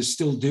companies are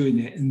still doing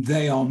it, and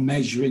they are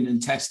measuring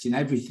and testing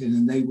everything,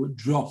 and they would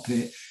drop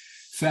it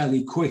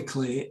fairly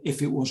quickly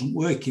if it wasn't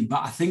working.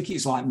 But I think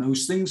it's like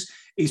most things,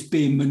 it's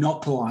being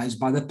monopolized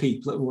by the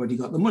people that have already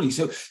got the money.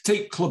 So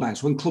take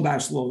Clubhouse. When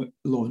Clubhouse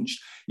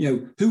launched,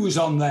 who was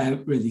on there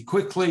really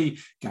quickly?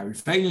 Gary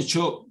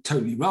Vaynerchuk,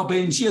 Tony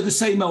Robbins, the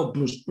same old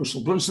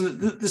Russell Brunson,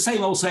 the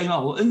same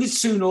old. And they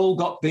soon all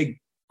got big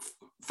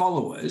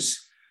followers.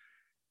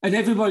 And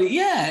everybody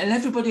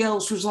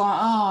else was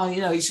like,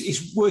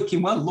 it's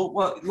working well.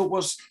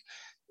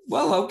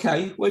 Well,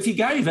 okay. Well, if you're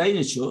Gary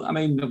Vaynerchuk,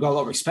 I've got a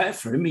lot of respect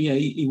for him.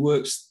 He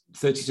works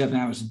 37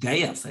 hours a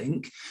day, I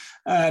think.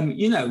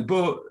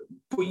 But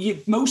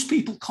most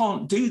people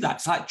can't do that.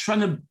 It's like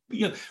trying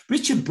to,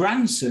 Richard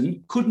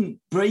Branson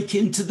couldn't break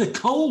into the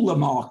cola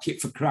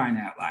market, for crying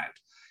out loud.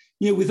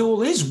 With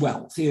all his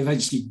wealth, he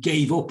eventually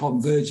gave up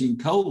on virgin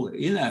cola.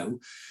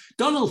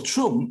 Donald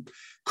Trump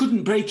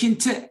couldn't break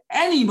into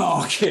any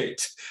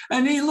market,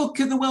 and he look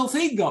at the wealth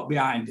he got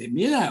behind him.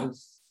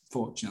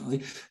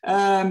 Fortunately.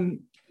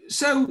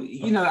 So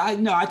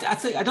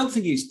I don't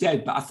think it's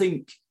dead, but I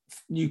think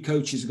new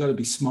coaches have got to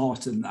be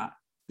smarter than that.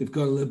 They've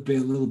got to be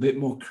a little bit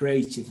more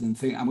creative than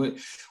think.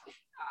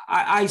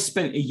 I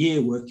spent a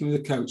year working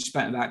with a coach,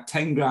 spent about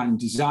 10 grand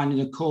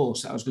designing a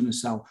course that I was going to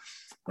sell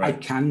Right.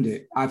 I've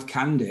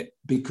canned it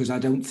because I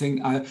don't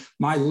think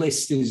my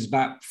list is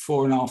about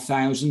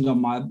 4,500 on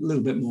my, a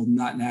little bit more than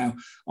that now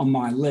on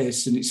my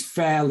list. And it's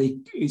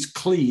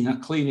clean. I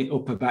clean it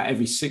up about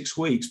every 6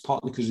 weeks,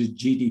 partly because of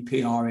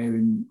GDPR here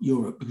in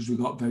Europe, because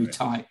we've got very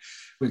tight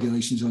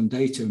regulations on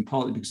data, and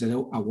partly because I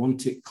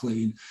want it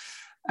clean.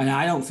 And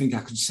I don't think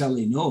I could sell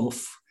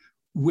enough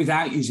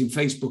without using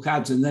Facebook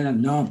ads. And then I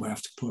know I'm going to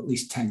have to put at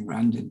least 10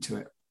 grand into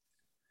it,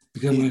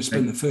 because I'm going to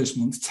spend the first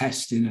month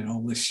testing and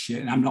all this shit.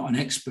 And I'm not an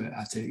expert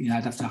at it.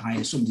 I'd have to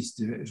hire somebody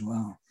to do it as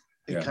well.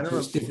 Yeah.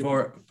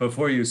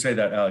 Before you say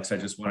that, Alex, I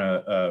just want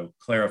to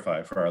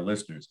clarify for our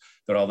listeners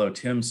that although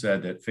Tim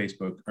said that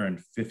Facebook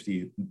earned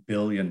 $50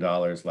 billion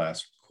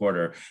last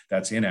quarter,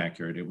 that's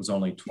inaccurate. It was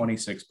only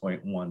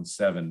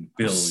 $26.17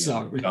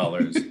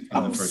 billion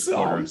in the first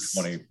quarter of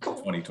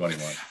 2021.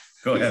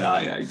 Go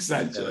ahead. Yeah,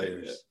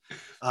 exactly.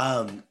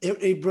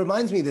 It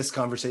reminds me of this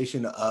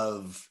conversation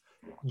of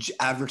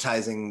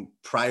advertising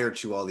prior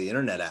to all the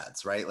internet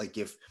ads, right? Like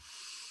if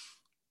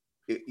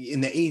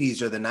in the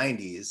 80s or the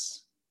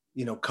 90s,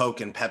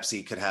 Coke and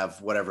Pepsi could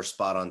have whatever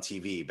spot on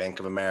TV,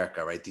 Bank of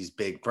America, right? These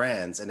big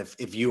brands. And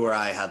if you or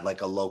I had like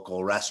a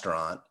local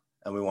restaurant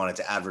and we wanted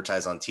to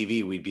advertise on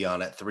TV, we'd be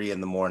on at 3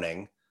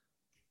 a.m.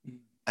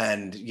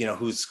 And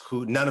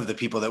who none of the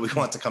people that we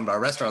want to come to our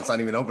restaurants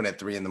not even open at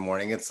 3 a.m.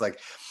 It's like,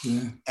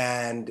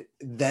 and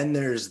then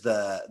there's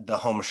the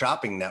home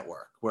shopping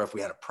network, where if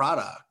we had a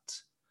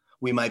product,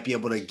 we might be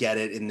able to get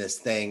it in this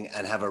thing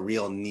and have a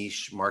real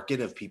niche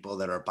market of people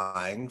that are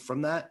buying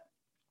from that.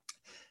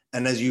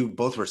 And as you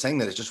both were saying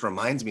that, it just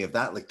reminds me of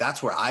that. Like,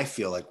 that's where I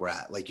feel like we're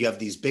at. Like, you have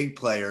these big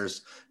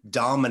players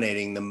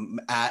dominating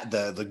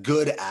the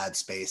good ad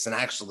space and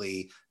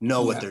actually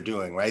know what they're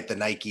doing, right? The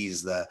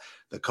Nikes, the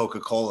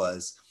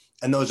Coca-Colas.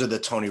 And those are the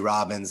Tony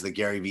Robbins, the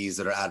Gary V's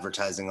that are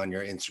advertising on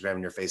your Instagram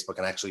and your Facebook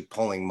and actually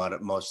pulling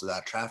most of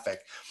that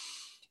traffic.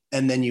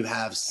 And then you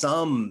have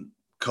some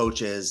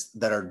coaches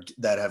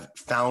that have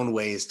found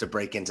ways to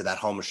break into that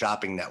home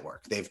shopping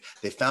network. They've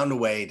found a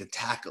way to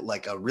tackle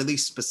like a really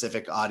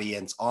specific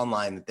audience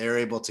online that they're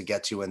able to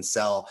get to and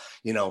sell,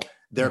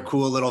 their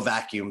cool little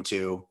vacuum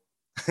to.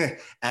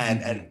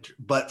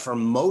 But for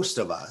most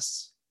of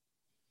us,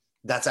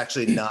 that's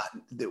actually not,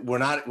 we're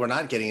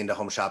not getting into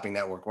home shopping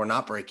network. We're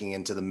not breaking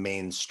into the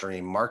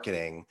mainstream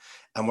marketing.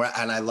 And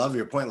I love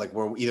your point. Like,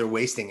 we're either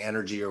wasting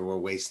energy or we're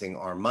wasting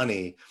our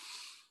money.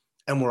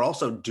 And we're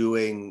also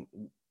doing,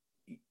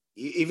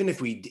 even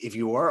if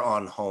you are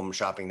on home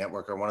shopping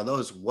network or one of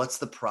those, what's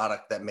the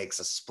product that makes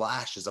a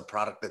splash? Is a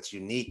product that's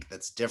unique,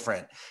 that's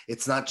different.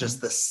 It's not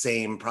just the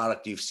same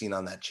product you've seen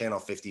on that channel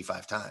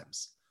 55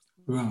 times.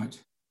 Right.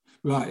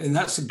 And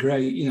that's a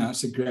great,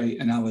 it's a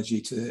great analogy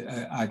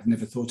to, I'd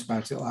never thought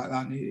about it like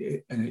that.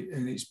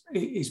 And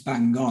it's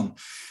bang on.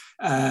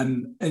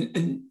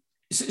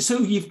 So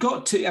you've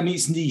got to,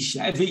 it's niche.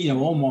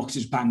 All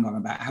marketers bang on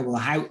about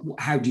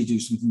how do you do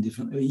something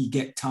different? You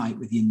get tight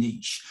with your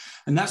niche.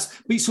 But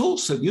it's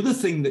also the other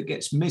thing that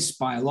gets missed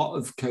by a lot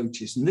of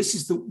coaches. And this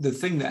is the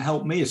thing that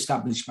helped me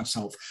establish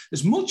myself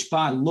as much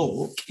by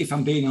luck, if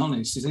I'm being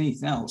honest, as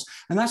anything else.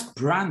 And that's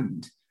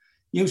brand.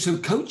 So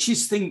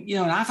coaches think,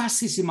 and I've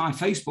asked this in my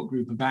Facebook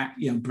group about,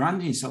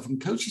 branding yourself,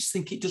 and coaches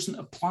think it doesn't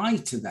apply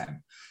to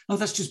them. No,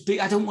 that's just big.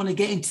 I don't want to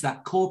get into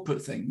that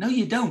corporate thing. No,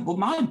 you don't. But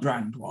my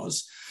brand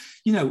was,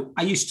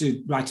 I used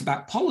to write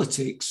about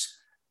politics,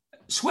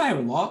 swear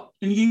a lot,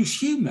 and use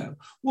humor.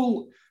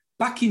 Well,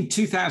 back in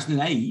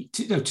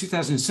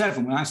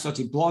 2007, when I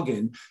started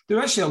blogging, there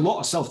were actually a lot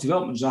of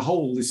self-development. There's a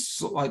whole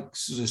sort of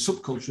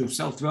subculture of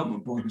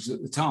self-development bloggers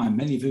at the time,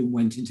 many of whom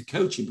went into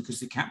coaching because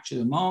they captured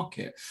the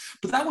market.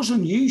 But that was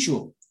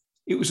unusual.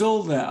 It was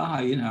all there,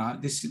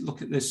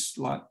 look at this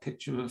like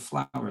picture of a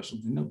flower or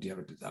something. Nobody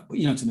ever did that, but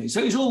to me.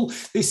 So it's all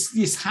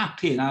this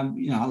happy, and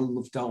I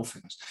love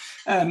dolphins.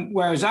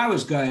 Whereas I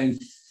was going,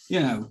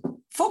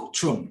 fuck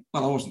Trump.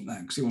 Well, I wasn't there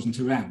because he wasn't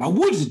around. But I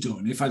would have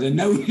done if I'd have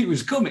known he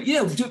was coming.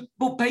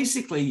 But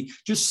basically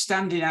just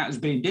standing out as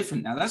being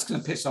different. Now that's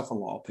going to piss off a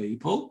lot of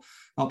people.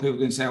 A lot of people are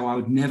going to say, I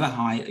would never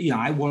hire.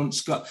 I wrote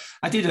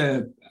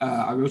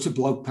a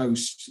blog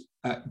post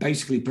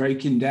basically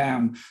breaking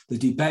down the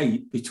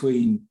debate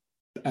between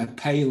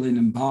Palin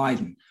and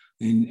Biden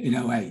in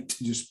 2008,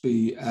 just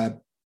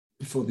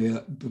before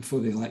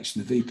the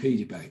election, the VP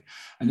debate.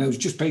 And I was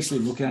just basically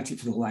looking at it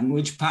for the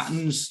language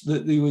patterns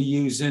that they were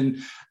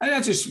using. And I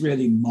just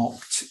really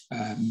mocked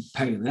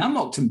Palin. I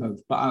mocked them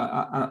both, but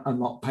I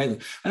mocked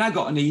Palin. And I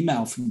got an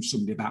email from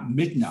somebody about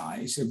midnight.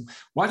 He said,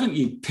 "Why don't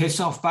you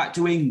piss off back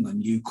to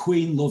England, you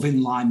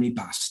queen-loving, limey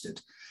bastard?"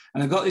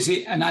 And I got this,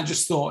 and I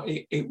just thought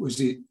it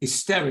was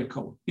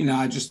hysterical.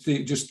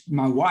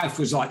 My wife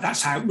was like,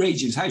 "That's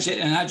outrageous."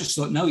 And I just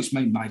thought, no, it's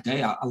made my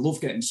day. I love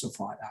getting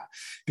stuff like that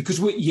because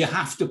you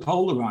have to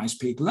polarize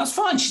people. That's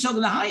fine. She's not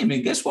going to hire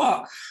me. Guess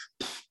what?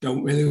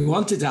 Don't really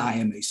want her to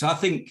hire me. So I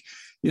think,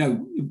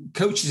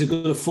 coaches are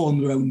going to form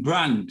their own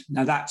brand.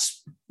 Now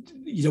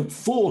you don't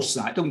force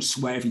that. Don't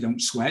swear if you don't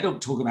swear.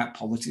 Don't talk about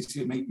politics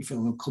if it makes you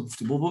feel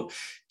uncomfortable, but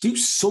do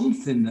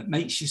something that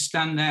makes you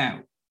stand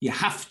out. You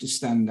have to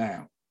stand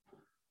out.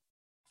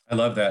 I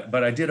love that.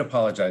 But I did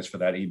apologize for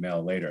that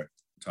email later.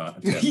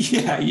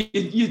 Yeah,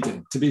 you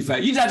did. To be fair,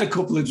 you'd had a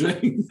couple of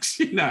drinks.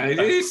 What are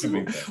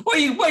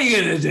you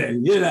going to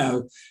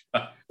do?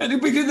 And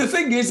because the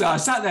thing is, I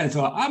sat there and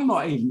thought, I'm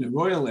not even a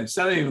royalist.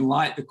 I don't even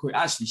like the Queen.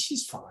 Actually,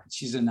 she's fine.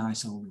 She's a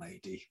nice old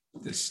lady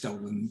that's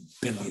stolen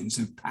billions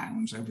of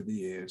pounds over the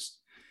years.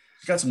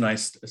 She's got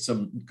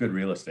some good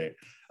real estate.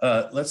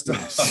 Let's talk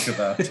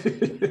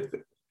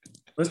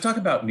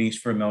about niche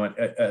for a moment.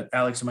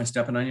 Alex, am I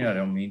stepping on you? I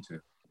don't mean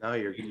to. No,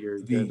 you're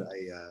good. Go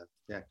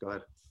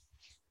ahead.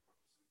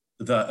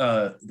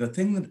 The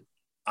thing that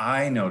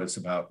I notice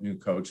about new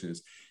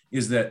coaches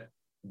is that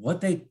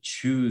what they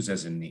choose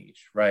as a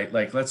niche, right?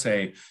 Like, let's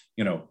say,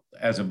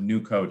 as a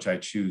new coach, I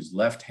choose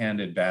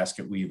left-handed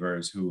basket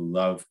weavers who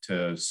love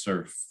to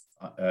surf,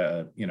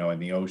 in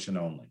the ocean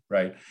only,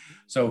 right?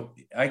 So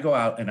I go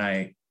out and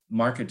I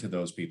market to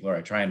those people, or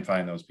I try and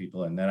find those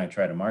people, and then I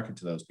try to market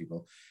to those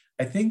people.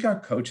 I think our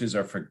coaches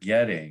are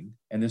forgetting,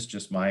 and this is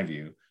just my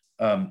view,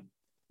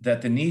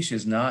 that the niche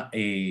is not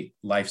a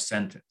life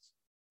sentence.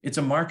 It's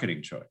a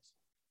marketing choice,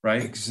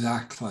 right?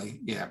 Exactly.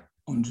 Yeah,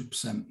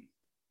 100%.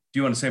 Do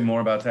you want to say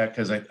more about that?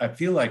 Because I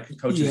feel like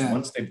coaches,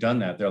 once they've done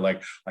that, they're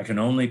like, I can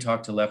only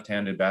talk to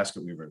left-handed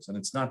basket weavers, and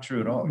it's not true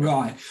at all.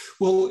 Right.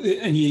 Well,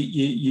 and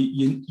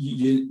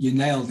you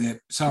nailed it.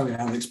 Sorry,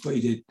 Alex, but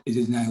you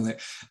did nail it.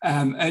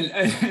 And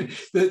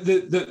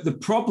the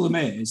problem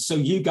is, so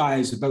you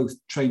guys are both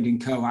trained in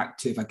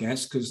coactive, I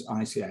guess, because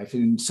ICF,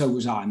 and so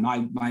was I.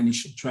 My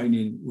initial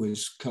training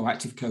was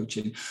coactive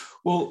coaching.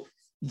 Well,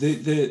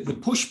 the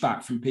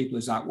pushback from people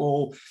is like,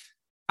 well,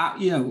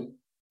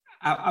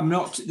 I'm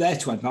not there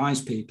to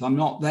advise people. I'm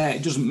not there.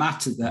 It doesn't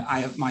matter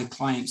that my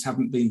clients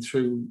haven't been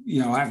through,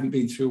 I haven't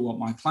been through what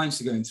my clients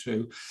are going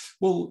through.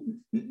 Well,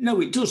 no,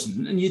 it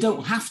doesn't. And you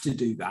don't have to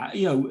do that.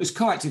 As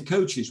coactive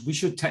coaches, we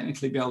should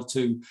technically be able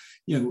to,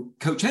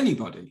 coach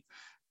anybody.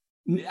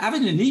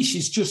 Having a niche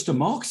is just a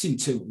marketing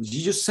tool, as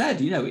you just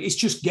said. It's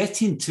just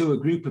getting to a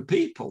group of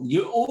people.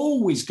 You're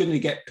always going to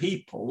get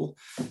people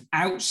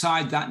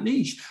outside that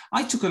niche.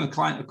 I took on a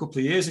client a couple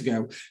of years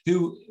ago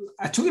who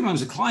I took him on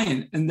as a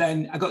client, and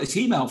then I got this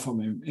email from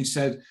him. He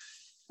said,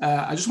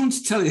 I just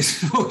wanted to tell you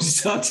before we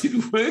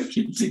started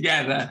working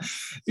together.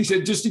 He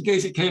said, just in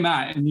case it came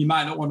out and you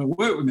might not want to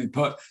work with me,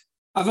 but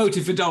I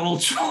voted for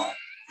Donald Trump.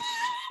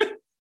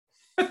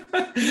 And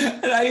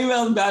I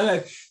emailed him back,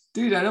 like,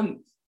 dude, I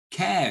don't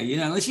care,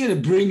 unless you're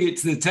going to bring it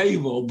to the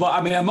table. But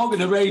I mean, I'm not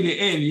going to rein it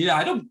in.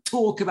 I don't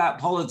talk about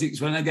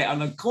politics when I get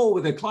on a call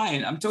with a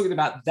client. I'm talking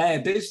about their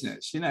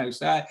business, so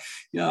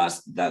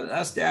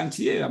that's down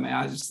to you. I mean,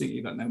 I just think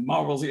you've got no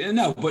morals.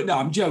 No,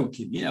 I'm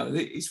joking.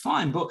 It's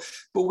fine. But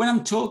when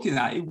I'm talking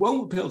that, it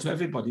won't appeal to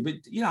everybody. But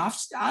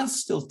I'll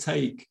still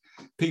take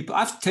people.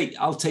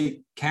 I'll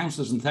take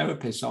counselors and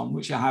therapists on,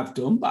 which I have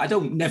done, but I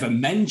don't never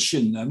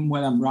mention them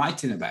when I'm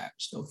writing about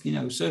stuff,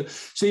 So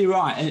you're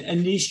right.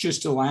 And niche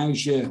just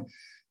allows you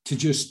to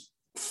just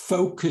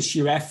focus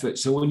your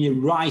efforts. So when you're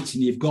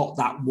writing, you've got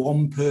that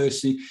one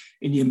person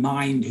in your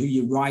mind who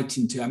you're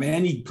writing to. I mean,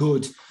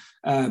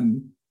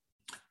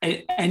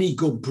 any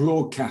good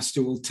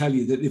broadcaster will tell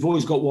you that they've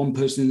always got one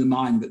person in the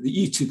mind that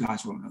you two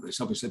guys won't know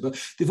this, obviously,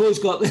 but they've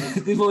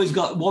always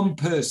got one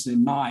person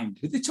in mind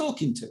who they're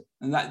talking to,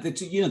 and that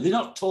they're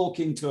not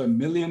talking to 1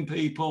 million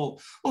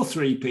people or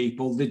 3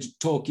 people. They're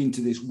talking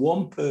to this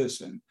one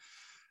person,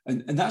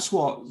 and that's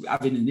what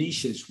having a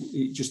niche is.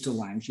 It just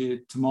allows you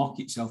to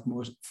market yourself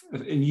more,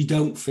 and you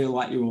don't feel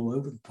like you're all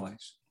over the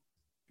place.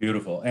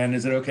 Beautiful. And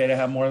is it okay to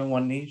have more than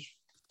one niche?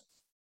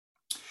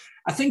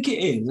 I think it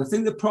is. I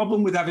think the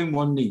problem with having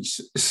one niche,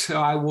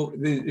 so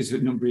this was a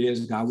number of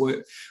years ago, I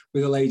worked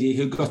with a lady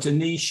who got a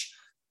niche.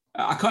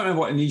 I can't remember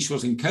what a niche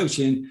was in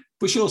coaching,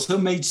 but she also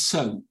made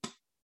soap,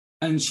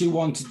 and she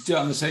wanted to do it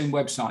on the same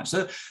website.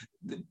 So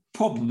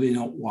probably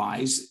not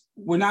wise.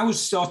 When I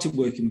started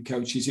working with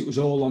coaches, it was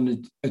all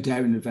on a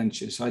daring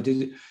adventure. So I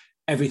did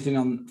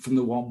everything from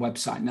the one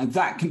website. Now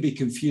that can be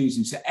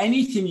confusing. So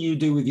anything you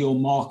do with your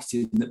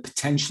marketing that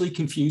potentially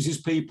confuses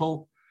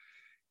people,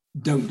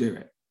 don't do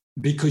it.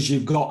 Because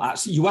you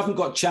haven't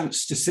got a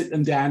chance to sit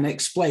them down and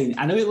explain.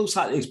 I know it looks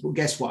like this, but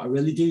guess what? I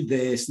really do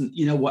this, and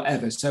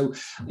whatever. So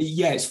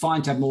yeah, it's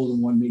fine to have more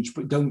than one niche,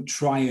 but don't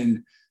try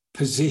and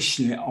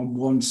position it on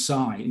one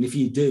side. And if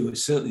you do,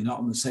 it's certainly not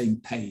on the same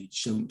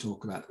page. Don't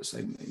talk about the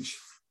same niche.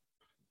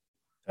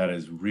 That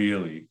is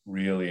really,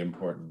 really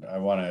important. I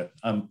want to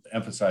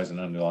emphasize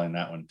and underline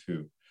that one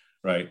too,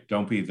 right?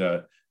 Don't be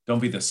the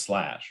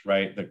slash,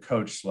 right? The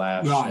coach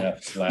slash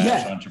chef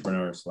slash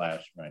entrepreneur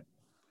slash, right?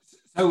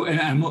 Oh,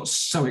 and I'm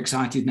so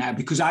excited now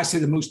because I say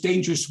the most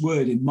dangerous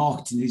word in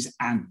marketing is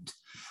and.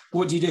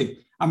 What do?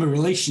 I'm a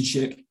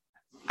relationship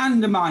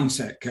and a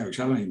mindset coach.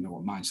 I don't even know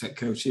what mindset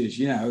coach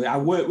is. I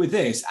work with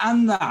this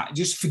and that.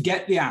 Just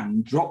forget the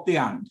and, drop the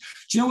and.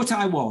 Do you know what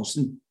I was?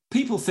 And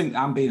people think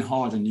I'm being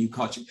hard on new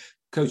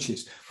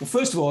coaches. Well,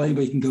 first of all,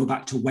 anybody can go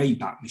back to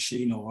Wayback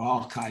Machine or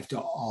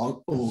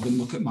archive.org and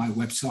look at my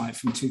website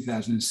from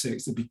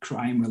 2006. They'd be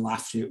crying with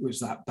laughter. It was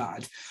that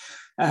bad.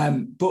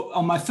 But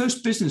on my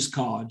first business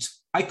cards,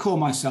 I call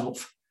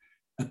myself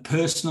a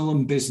personal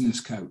and business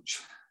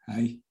coach.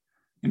 Hey,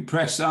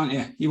 impressed, aren't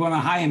you? You want to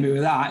hire me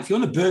with that? If you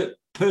want a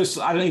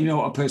personal, I don't even know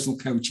what a personal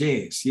coach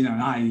is. You know,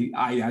 and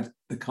I had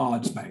the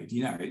cards made.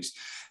 You know, it's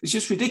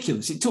just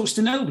ridiculous. It talks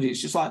to nobody.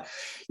 It's just like,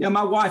 you know,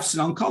 my wife's an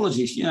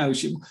oncologist. You know,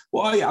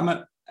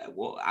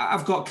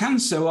 I've got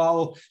cancer.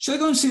 Should I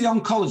go and see the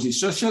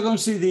oncologist? Or should I go and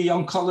see the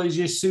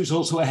oncologist who's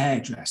also a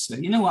hairdresser?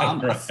 You know what?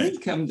 I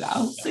think I'll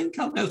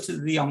go to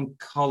the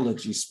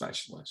oncology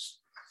specialist.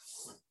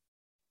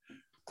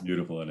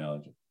 Beautiful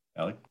analogy.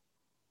 Alec?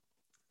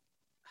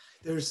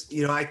 There's,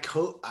 you know, I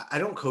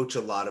don't coach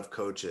a lot of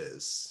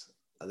coaches.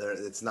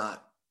 It's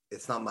not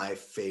my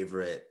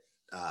favorite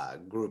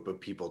group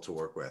of people to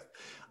work with.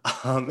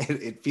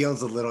 It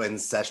feels a little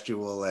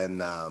incestual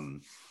and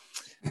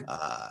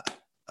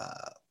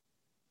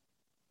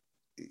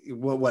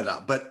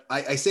whatnot. But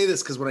I say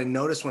this because what I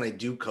notice when I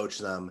do coach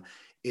them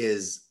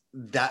is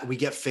that we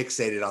get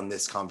fixated on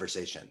this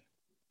conversation.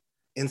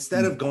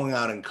 Instead of going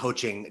out and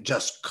coaching,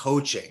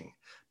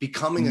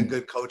 becoming a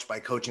good coach by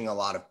coaching a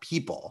lot of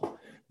people,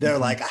 they're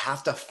like, I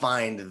have to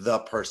find the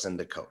person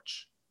to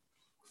coach.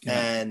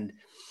 And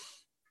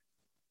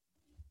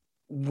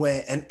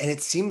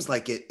it seems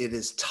like it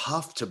is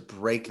tough to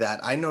break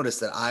that. I noticed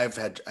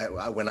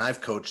that when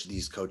I've coached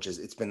these coaches,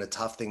 it's been a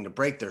tough thing to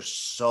break. They're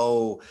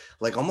so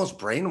like almost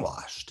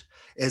brainwashed.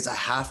 It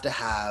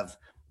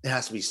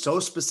has to be so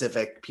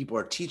specific. People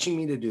are teaching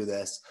me to do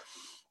this.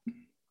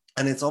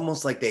 And it's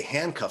almost like they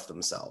handcuff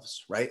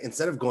themselves, right?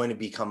 Instead of going to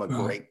become a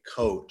great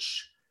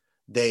coach,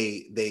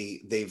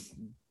 they've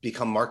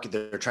become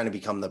they're trying to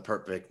become the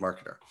perfect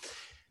marketer.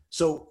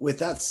 So with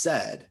that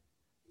said,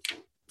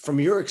 from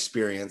your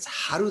experience,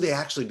 how do they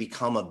actually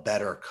become a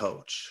better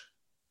coach?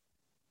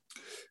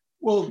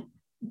 Well,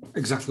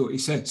 exactly what you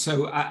said.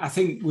 So I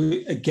think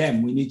we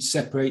need to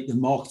separate the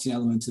marketing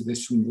element of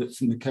this from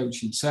the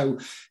coaching. So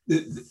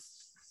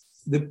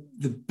the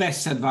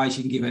best advice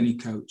you can give any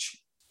coach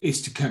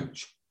is to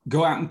coach.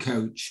 Go out and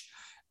coach.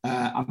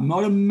 I'm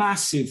not a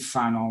massive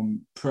fan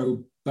on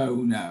pro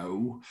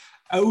bono,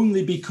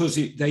 only because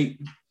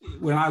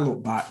when I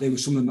look back, they were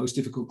some of the most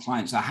difficult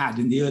clients I had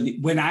in the early,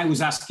 when I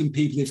was asking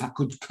people if I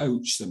could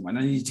coach them, when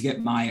I needed to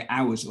get my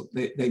hours up,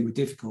 they were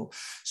difficult.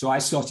 So I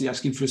started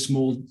asking for a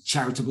small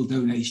charitable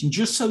donation,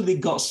 just so they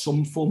got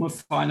some form of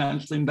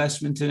financial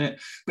investment in it.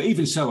 But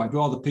even so, I'd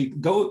rather people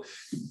go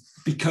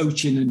be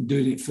coaching and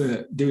doing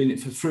it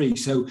for free.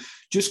 So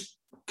just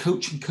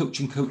coach,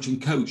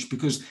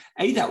 because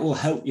that will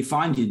help you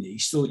find your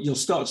niche. So you'll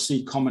start to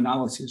see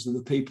commonalities of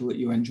the people that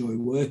you enjoy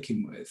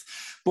working with,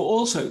 but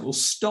also it will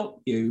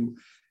stop you.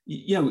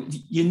 You know,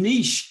 your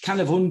niche kind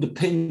of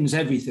underpins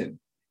everything.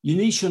 Your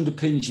niche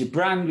underpins your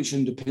brand, which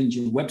underpins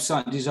your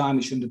website design,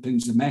 which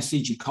underpins the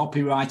message, your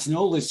copywriting,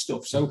 all this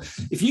stuff. So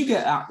if you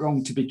get that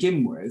wrong to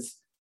begin with,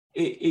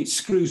 it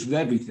screws with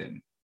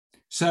everything.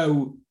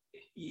 So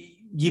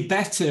you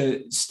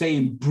better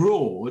staying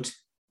broad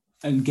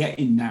and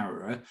getting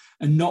narrower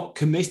and not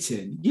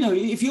committing. You know,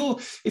 if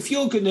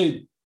you're going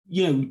to,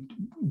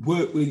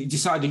 work with,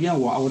 deciding,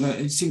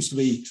 it seems to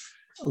be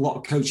a lot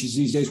of coaches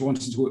these days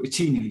wanting to work with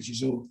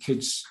teenagers or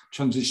kids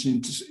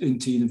transitioning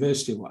into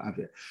university or what have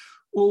you.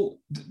 Well,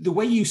 the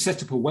way you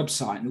set up a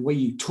website and the way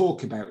you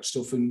talk about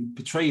stuff and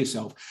portray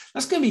yourself,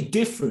 that's going to be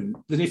different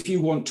than if you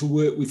want to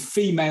work with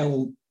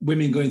female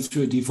women going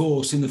through a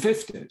divorce in the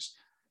 50s.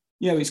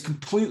 You know, it's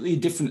completely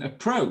different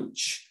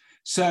approach.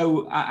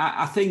 So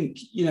I think,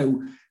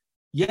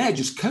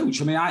 just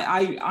coach. I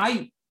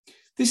mean,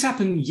 this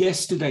happened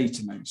yesterday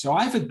to me. So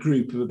I have a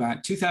group of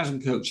about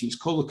 2,000 coaches. It's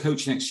called the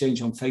Coaching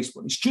Exchange on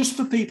Facebook. It's just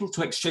for people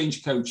to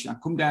exchange coaching. I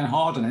come down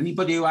hard on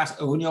anybody who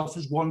only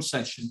offers one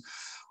session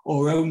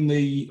or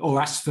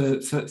asks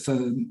for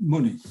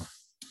money.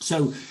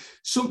 So,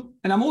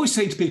 and I'm always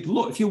saying to people,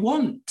 look, if you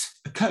want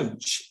a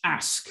coach,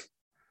 ask.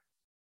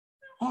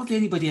 Hardly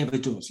anybody ever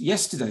does.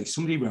 Yesterday,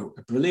 somebody wrote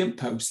a brilliant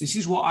post. This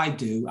is what I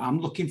do.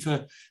 I'm looking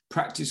for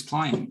practice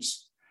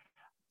clients.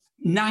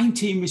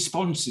 19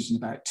 responses in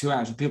about 2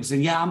 hours of people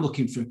saying, yeah, I'm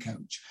looking for a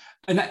coach.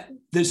 And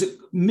there's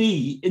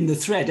me in the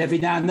thread every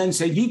now and then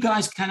saying, you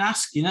guys can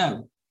ask,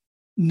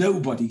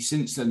 Nobody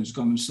since then has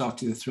gone and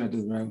started a thread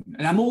of their own.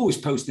 And I'm always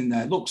posting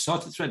there, look,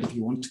 start a thread if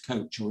you want to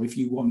coach or if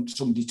you want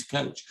somebody to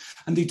coach.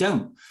 And they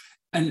don't.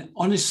 And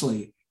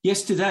honestly,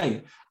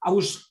 yesterday, I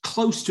was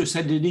close to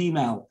sending an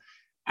email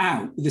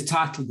out with the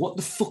title, what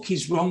the fuck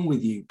is wrong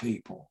with you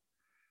people?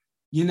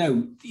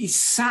 He's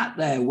sat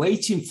there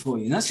waiting for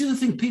you. And that's the other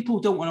thing, people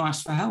don't want to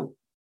ask for help.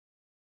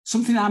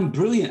 Something I'm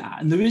brilliant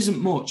at, and there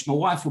isn't much. My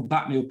wife will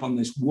back me up on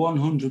this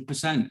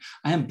 100%.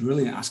 I am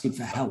brilliant at asking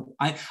for help.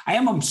 I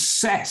am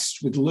obsessed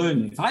with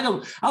learning. If I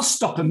don't, I'll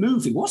stop a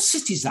movie. What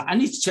city is that? I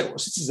need to check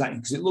what city is that in,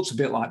 because it looks a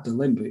bit like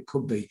Berlin, but it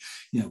could be,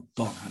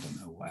 Bonn. I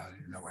don't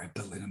know where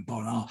Berlin and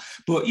Bonn are.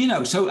 But,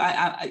 so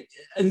I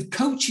and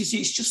coaches,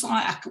 it's just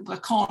like, I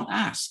can't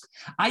ask.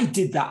 I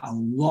did that a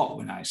lot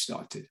when I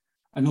started,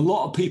 and a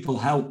lot of people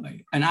helped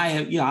me. And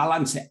I'll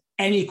answer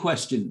any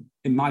question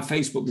in my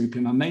Facebook group,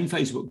 in my main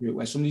Facebook group,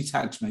 where somebody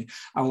tags me,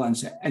 I will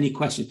answer any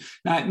question.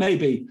 Now, it may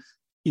be,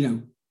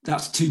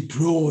 that's too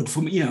broad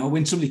for me.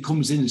 When somebody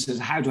comes in and says,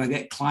 how do I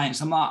get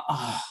clients? I'm like,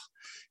 I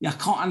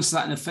can't answer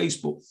that in a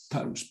Facebook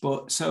post.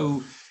 But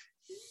so,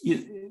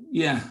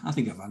 yeah, I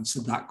think I've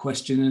answered that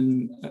question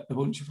and a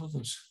bunch of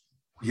others.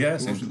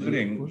 Yes,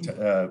 including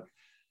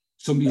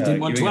somebody you didn't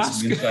want to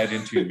ask. Some insight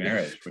into your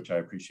marriage, which I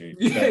appreciate.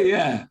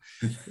 Yeah.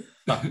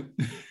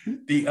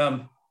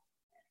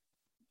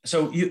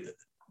 So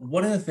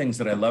one of the things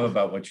that I love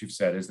about what you've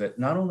said is that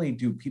not only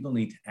do people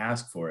need to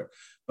ask for it,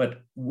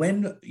 but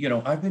when,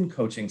 I've been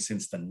coaching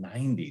since the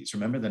 90s.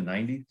 Remember the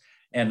 90s?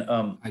 And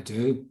I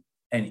do.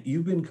 And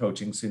you've been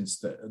coaching since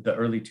the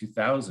early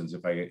 2000s,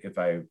 if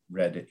I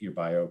read your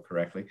bio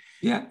correctly.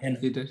 Yeah, and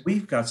you did.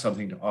 We've got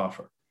something to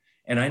offer.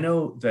 And I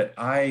know that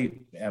I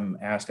am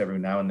asked every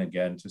now and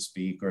again to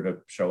speak or to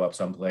show up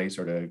someplace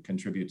or to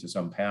contribute to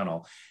some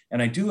panel.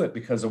 And I do it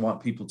because I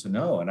want people to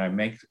know, and I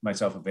make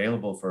myself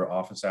available for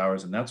office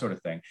hours and that sort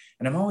of thing.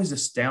 And I'm always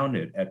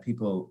astounded at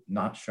people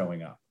not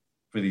showing up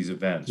for these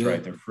events,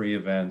 right? They're free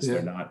events.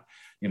 They're not,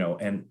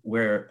 and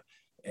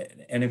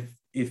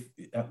if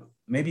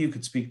maybe you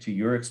could speak to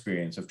your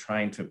experience of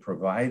trying to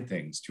provide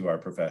things to our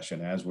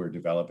profession as we're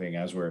developing,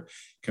 as we're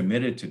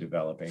committed to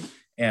developing,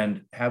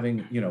 and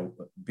having,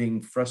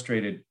 being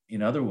frustrated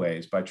in other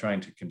ways by trying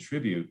to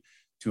contribute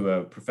to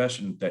a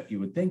profession that you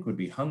would think would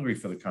be hungry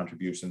for the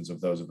contributions of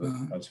those of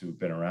us who've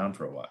been around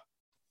for a while.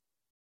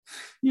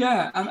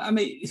 Yeah, I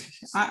mean,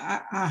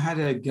 I had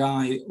a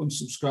guy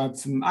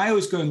unsubscribed from, I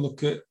always go and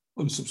look at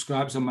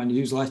unsubscribes on my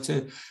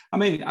newsletter. I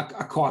mean, I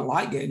quite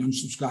like getting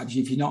unsubscribes.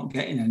 If you're not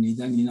getting any,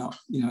 then you're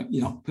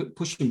not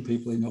pushing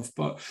people enough.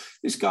 But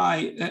this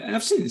guy, and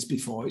I've seen this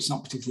before, it's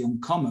not particularly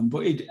uncommon,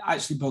 but he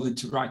actually bothered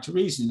to write a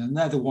reason, and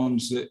they're the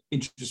ones that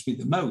interest me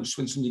the most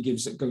when somebody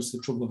goes to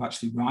the trouble of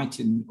actually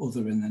writing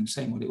other and then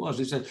saying what it was.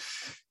 He said,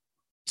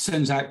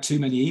 sends out too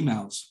many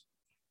emails.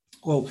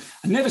 Well,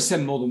 I never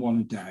send more than one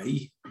a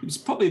day. It was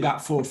probably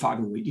about 4 or 5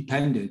 a week,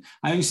 depending.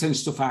 I only send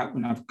stuff out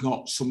when I've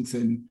got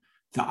something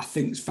that I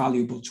think is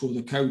valuable to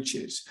other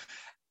coaches.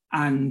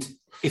 And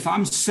if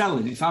I'm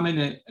selling, if I'm in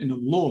a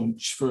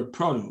launch for a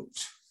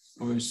product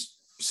or a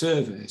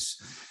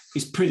service,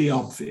 it's pretty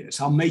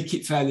obvious. I'll make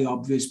it fairly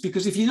obvious,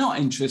 because if you're not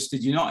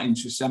interested, you're not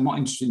interested. I'm not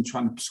interested in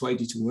trying to persuade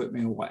you to work with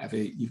me or whatever.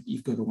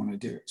 You've got to want to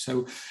do it.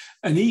 So,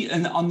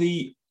 and on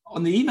the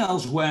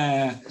emails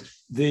where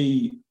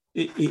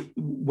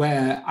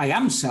where I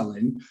am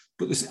selling,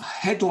 but this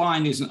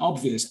headline isn't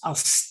obvious, I'll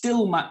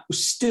still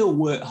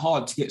work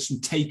hard to get some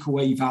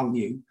takeaway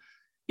value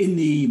in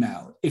the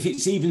email. If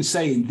it's even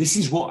saying, this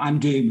is what I'm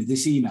doing with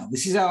this email,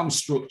 this is how I'm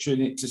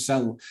structuring it to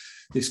sell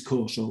this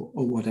course or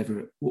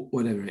whatever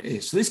it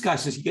is. So this guy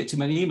says, you get too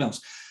many emails.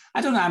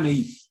 I don't know how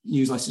many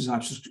newsletters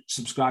I've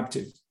subscribed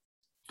to,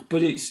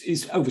 but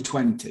it's over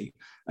 20.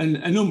 And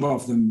a number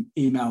of them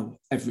email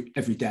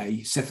every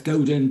day. Seth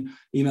Godin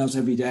emails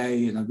every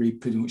day, and I read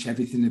pretty much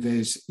everything of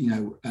his.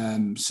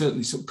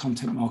 Certainly some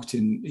content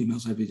marketing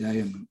emails every day,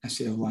 and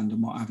SEO land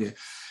and what have you.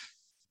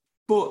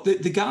 But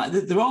the guy,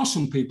 there are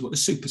some people that are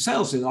super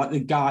salesy, like the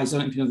guys. I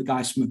don't know if you know the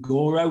guys from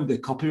Agoro, the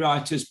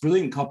copywriters,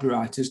 brilliant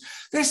copywriters.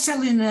 They're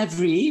selling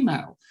every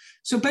email.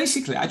 So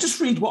basically, I just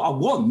read what I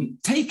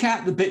want, take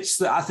out the bits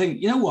that I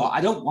think,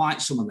 I don't like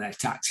some of their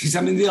tactics.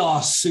 I mean, they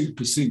are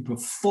super, super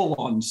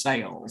full-on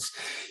sales.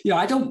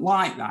 I don't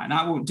like that, and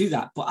I won't do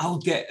that, but I'll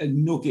get a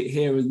nugget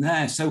here and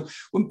there. So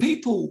when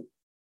people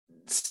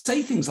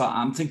say things like that,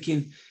 I'm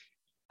thinking,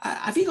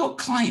 have you got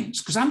clients?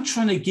 Because I'm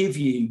trying to give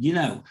you,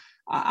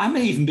 I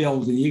may even be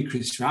older than you,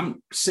 Christopher.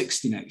 I'm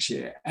 60 next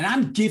year, and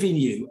I'm giving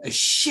you a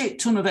shit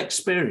ton of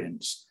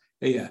experience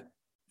here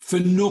for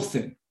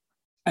nothing.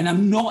 And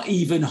I'm not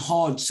even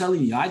hard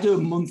selling you. I do a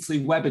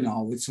monthly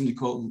webinar with somebody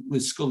called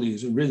Liz Scully,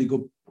 who's a really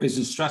good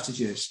business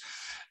strategist.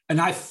 And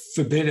I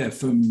forbid her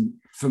from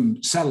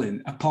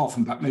selling, apart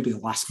from about maybe the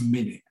last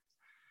minute.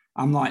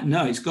 I'm like,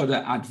 no, it's got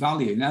to add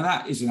value. Now,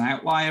 that is an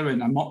outlier,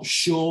 and I'm not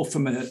sure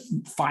from a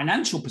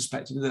financial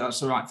perspective that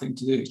that's the right thing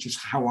to do. It's just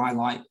how I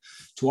like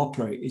to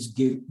operate, is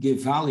give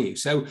value.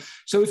 So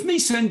if me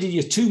sending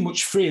you too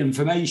much free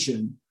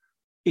information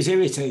is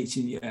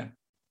irritating you,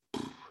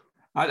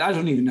 I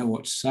don't even know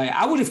what to say.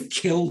 I would have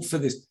killed for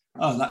this.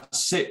 Oh,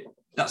 that's it.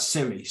 That's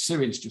Siri.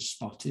 Siri's just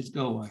spotted.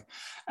 Go away.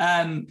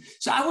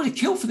 So I would have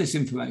killed for this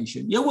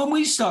information. When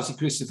we started,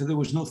 Christopher, there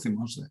was nothing,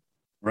 was there?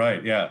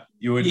 Right. Yeah.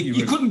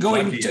 You couldn't go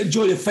in to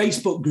join a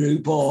Facebook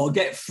group or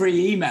get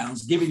free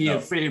emails giving you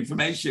free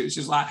information. It's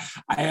just like,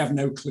 I have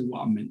no clue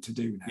what I'm meant to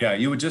do now. Yeah.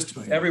 You would just,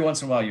 every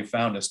once in a while, you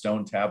found a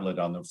stone tablet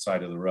on the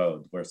side of the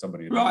road where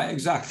somebody. Right.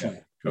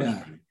 Exactly.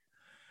 Yeah.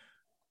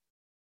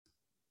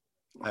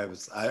 I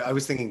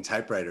was thinking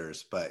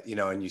typewriters, but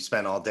and you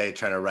spent all day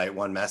trying to write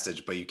one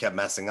message, but you kept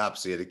messing up,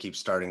 so you had to keep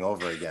starting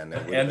over again.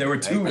 And there were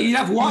two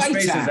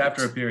spaces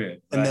after a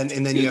period, right?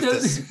 and then you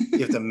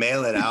have to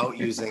mail it out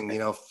using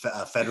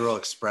Federal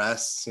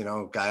Express.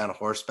 Guy on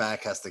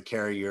horseback has to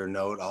carry your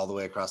note all the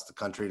way across the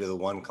country to the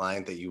one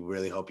client that you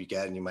really hope you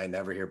get, and you might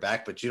never hear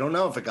back, but you don't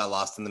know if it got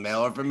lost in the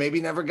mail or if it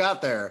maybe never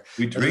got there.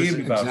 We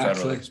dreamed about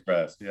Federal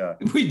Express. Yeah,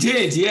 we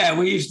did. Yeah,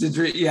 we used to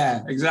dream.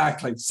 Yeah,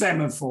 exactly.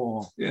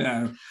 Semaphore.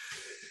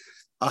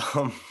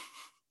 I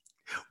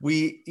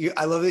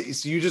love it.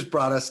 So you just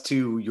brought us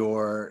to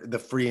the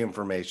free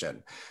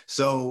information.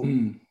 So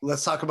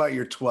let's talk about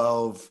your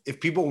 12.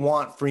 If people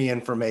want free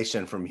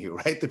information from you,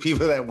 right? The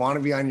people that want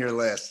to be on your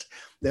list,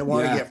 that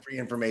want to get free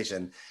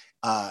information,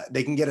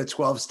 they can get a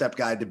 12-step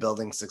guide to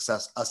building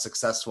a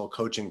successful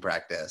coaching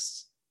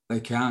practice. They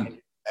can.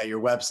 At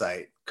your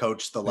website,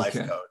 Coach the Life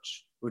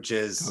Coach, which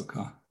is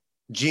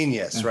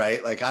genius,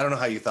 right? Like, I don't know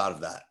how you thought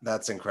of that.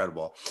 That's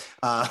incredible.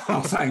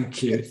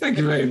 Thank you. Thank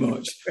you very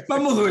much. My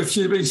mother, if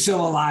she'd been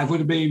still alive, would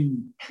have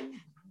been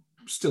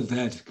still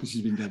dead because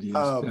she's been dead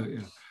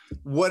years.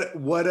 What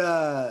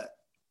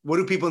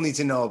do people need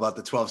to know about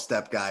the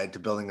 12-step guide to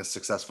building a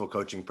successful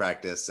coaching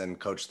practice and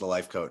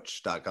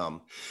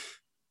coachthelifecoach.com?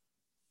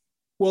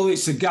 Well,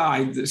 it's a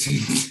guide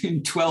that's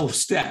in 12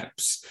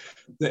 steps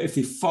that if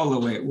they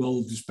follow it,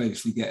 will just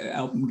basically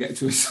help them get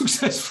to a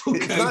successful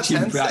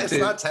coaching practice.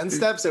 It's not 10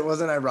 steps. It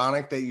wasn't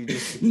ironic that you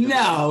just...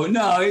 No,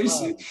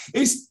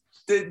 it's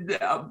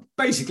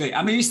basically,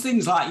 I mean, it's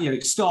things like,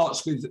 it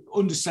starts with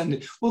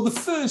understanding. Well, the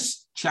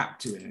first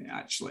chapter in it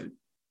actually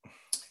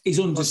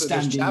is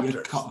understanding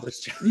your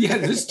cost.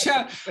 There's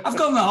I've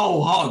gone the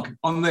whole hog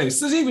on this.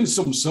 There's even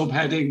some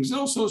subheadings,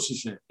 all sorts of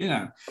shit,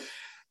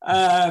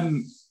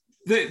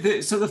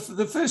 So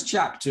the first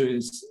chapter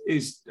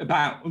is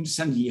about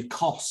understanding your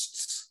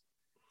costs.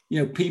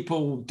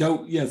 People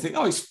don't think,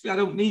 I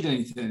don't need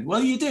anything.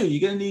 Well, you do.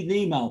 You're going to need an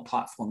email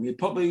platform. You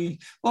probably,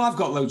 I've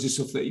got loads of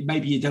stuff that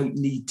maybe you don't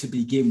need to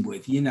begin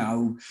with.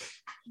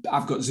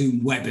 I've got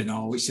Zoom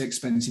webinar, which is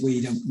expensive. Well,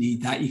 you don't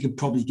need that. You could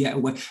probably get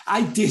away.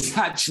 I did.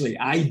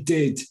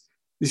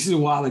 This is a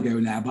while ago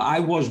now, but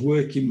I was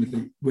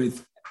working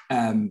with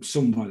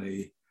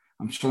somebody.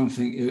 I'm trying to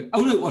think.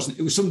 Oh, no, it wasn't.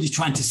 It was somebody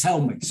trying to sell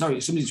me. Sorry,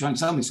 somebody trying to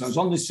sell me. So I was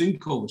on this Zoom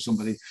call with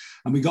somebody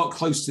and we got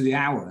close to the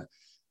hour.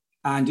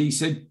 And he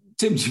said,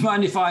 Tim, do you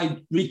mind if I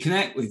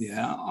reconnect with you?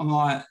 I'm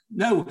like,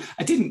 no,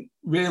 I didn't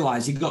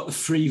realize he got the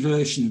free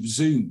version of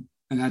Zoom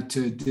and had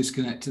to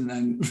disconnect and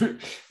then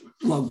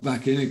log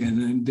back in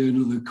again and do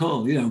another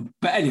call,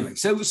 But anyway,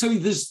 so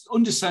there's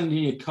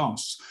understanding your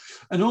costs.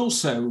 And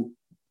also,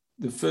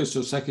 the first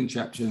or second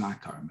chapter, and I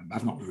can't remember,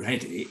 I've not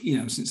read it,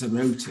 since I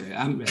wrote it.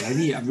 I haven't read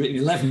any. I've written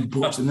 11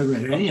 books and I've never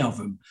read any of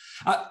them.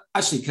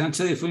 Actually, can I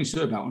tell you a funny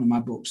story about one of my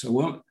books?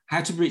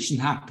 How to Be Rich and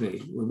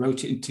Happy. We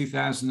wrote it in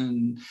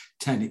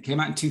 2010. It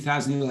came out in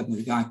 2011 with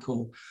a guy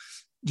called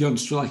John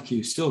Strike,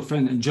 still a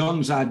friend. And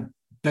John's had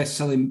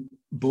best-selling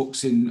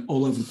books in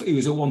all over. He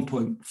was at one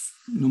point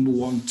number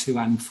 1, 2,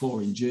 and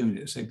 4 in Germany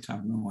at the same time. I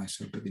don't know why he's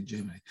so big in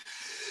Germany.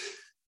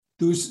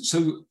 There's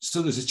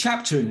a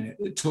chapter in it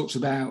that talks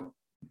about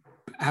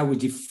how we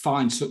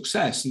define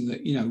success and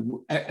that,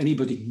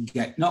 anybody can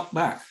get knocked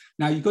back.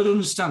 Now, you've got to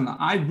understand that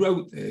I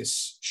wrote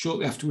this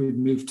shortly after we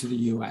moved to the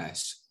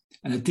US,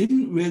 and I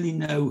didn't really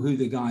know who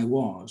the guy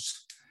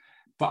was,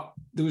 but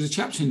there was a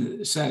chapter in it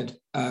that said,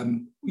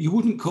 you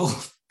wouldn't call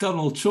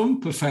Donald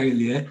Trump a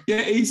failure,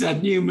 yet he's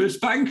had numerous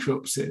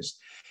bankruptcies.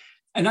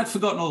 And I'd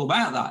forgotten all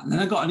about that. And then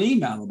I got an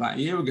email about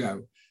a year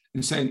ago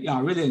and saying, I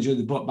really enjoyed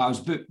the book, but I was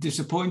a bit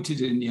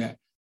disappointed in you,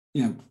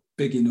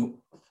 bigging up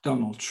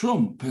Donald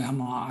Trump. And I'm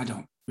like, I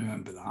don't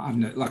remember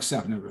that. Like I said,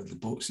 I've never read the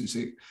book since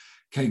it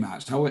came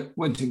out. So I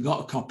went and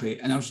got a copy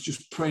and I was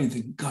just praying,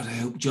 thinking, God, I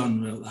hope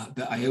John wrote that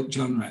bit. I hope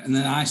John wrote it. And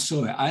then I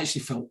saw it. I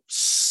actually felt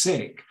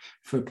sick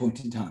for a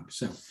point in time.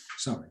 So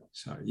sorry.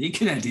 You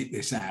can edit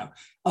this out.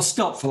 I'll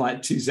stop for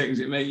like 2 seconds.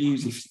 It may be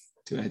easy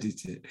to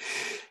edit it.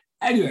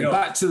 Anyway,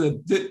 back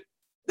to the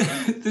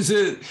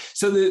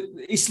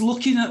it's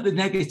looking at the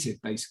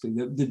negative, basically,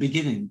 the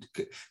beginning.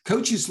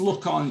 Coaches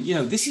look on,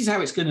 this is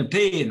how it's going to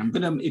be, and I'm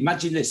going to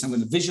imagine this, I'm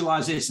going to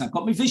visualize this, and I've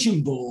got my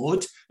vision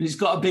board, and it's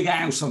got a big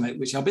house on it,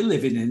 which I'll be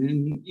living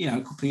in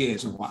a couple of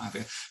years or what have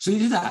you. So they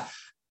do that,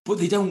 but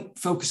they don't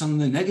focus on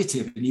the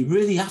negative, and you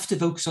really have to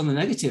focus on the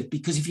negative,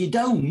 because if you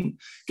don't,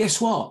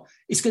 guess what?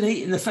 It's going to hit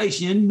you in the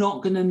face, and you're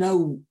not going to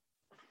know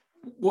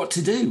what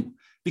to do.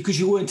 Because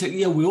you weren't,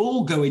 we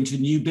all go into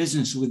new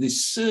business with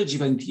this surge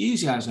of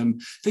enthusiasm,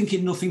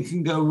 thinking nothing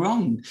can go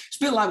wrong. It's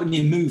a bit like when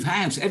you move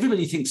house.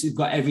 Everybody thinks they've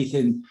got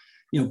everything,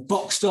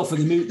 boxed off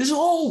and they move. There's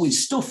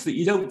always stuff that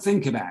you don't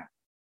think about,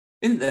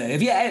 isn't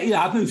there?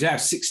 I've moved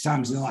house 6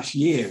 times in the last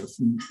year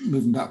from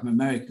moving back from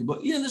America,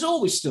 but there's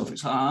always stuff.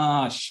 It's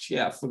like, shit,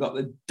 I forgot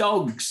the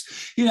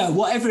dogs,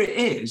 whatever it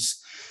is.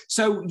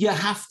 So you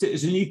have to,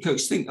 as a new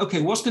coach, think,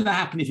 okay, what's going to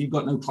happen if you've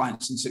got no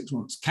clients in 6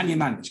 months? Can you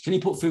manage? Can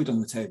you put food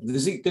on the table?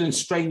 Is it going to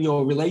strain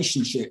your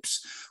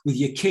relationships with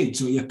your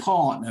kids or your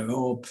partner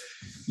or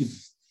your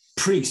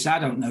priest? I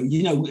don't know.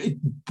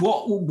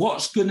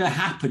 What's going to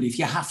happen if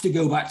you have to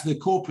go back to the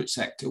corporate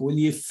sector when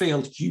you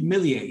feel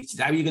humiliated?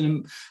 How are you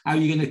going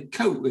to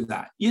cope with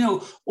that?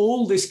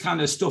 All this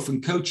kind of stuff.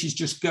 And coaches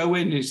just go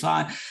in. It's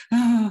like,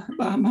 I've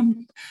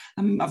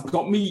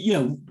got me,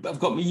 I've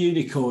got my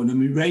unicorn and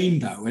my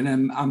rainbow,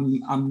 and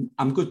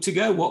I'm good to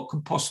go. What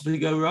could possibly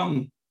go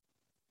wrong?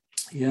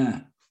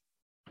 Yeah,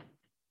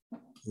 a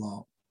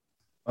lot.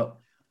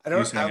 Well,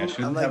 You're saying I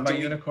shouldn't have my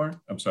unicorn?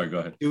 I'm sorry, go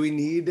ahead. Do we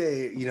need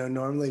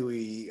normally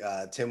we,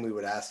 Tim, we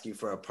would ask you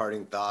for a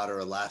parting thought or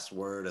a last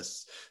word, a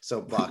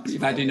soapbox.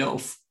 You've had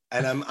enough.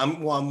 And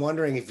I'm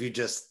wondering if you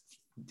just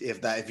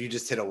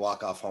hit a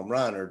walk-off home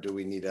run, or do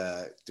we need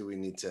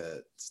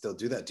to still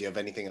do that? Do you have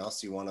anything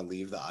else you want to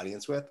leave the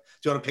audience with?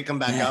 Do you want to pick them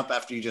back up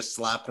after you just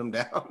slapped them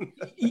down?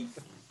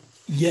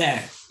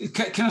 Yeah.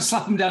 Can I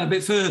slap them down a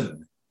bit further?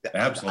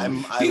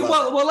 Absolutely.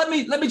 Well, let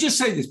me just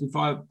say this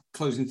before I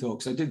closing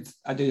thought, because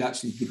I did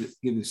actually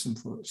give it some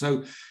thought.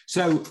 So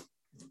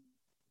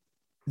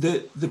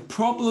the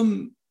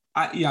problem,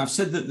 I've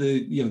said that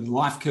the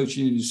life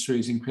coaching industry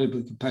is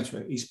incredibly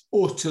competitive. It's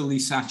utterly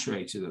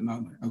saturated at the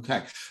moment.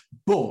 Okay,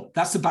 but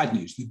that's the bad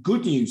news. The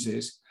good news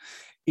is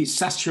it's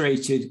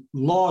saturated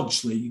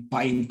largely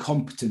by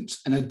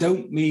incompetence, and I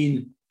don't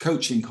mean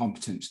coaching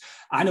competence.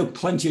 I know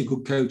plenty of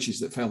good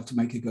coaches that fail to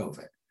make a go of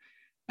it.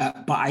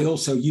 But I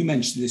also, you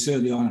mentioned this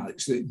early on,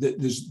 Alex,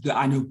 that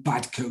I know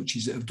bad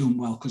coaches that have done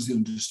well because they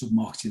understood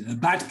marketing. A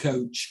bad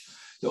coach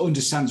that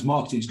understands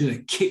marketing is going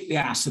to kick the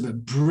ass of a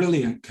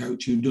brilliant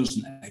coach who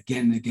doesn't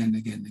again.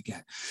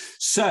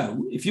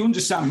 So if you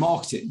understand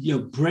marketing,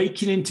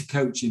 breaking into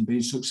coaching,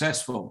 being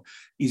successful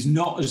is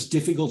not as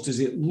difficult as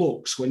it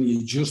looks when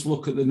you just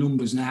look at the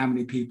numbers and how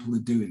many people are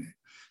doing it.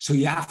 So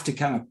you have to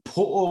kind of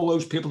put all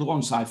those people to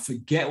one side,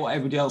 forget what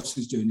everybody else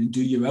is doing and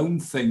do your own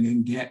thing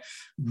and get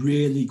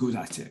really good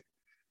at it.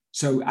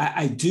 So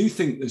I do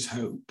think there's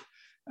hope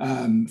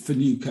for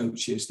new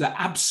coaches.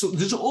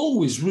 There's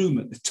always room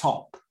at the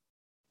top.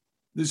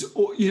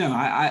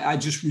 I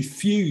just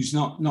refuse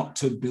not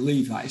to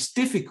believe that. It's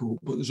difficult,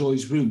 but there's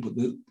always room. But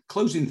the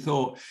closing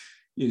thought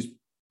is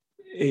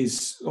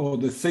or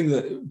the thing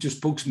that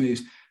just bugs me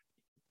is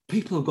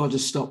people have got to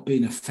stop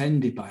being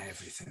offended by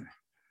everything.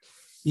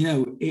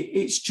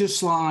 It's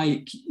just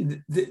like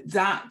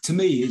that to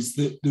me is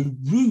the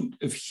root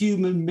of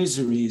human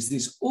misery is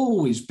this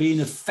always being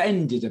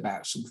offended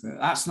about something.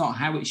 That's not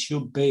how it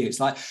should be.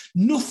 It's like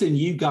nothing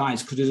you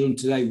guys could have done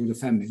today would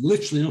offend me.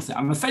 Literally nothing.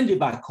 I'm offended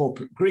by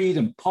corporate greed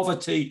and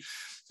poverty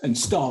and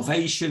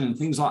starvation and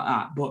things like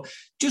that. But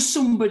just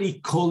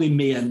somebody calling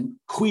me a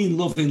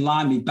queen-loving,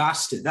 limey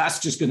bastard, that's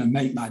just going to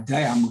make my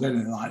day. I'm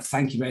going to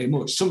thank you very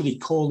much. Somebody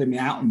calling me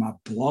out on my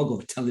blog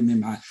or telling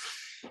me I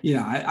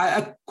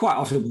quite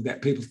often will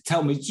get people to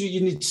tell me,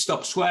 you need to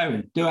stop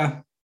swearing. Do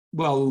I?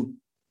 Well,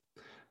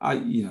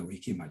 we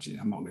can imagine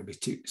I'm not going to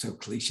be so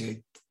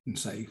cliched and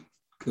say,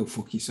 go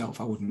fuck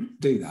yourself. I wouldn't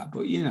do that.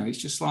 But, it's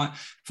just like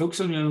focus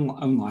on your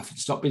own life and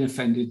stop being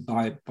offended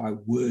by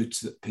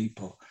words that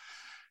people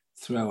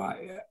throw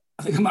at you.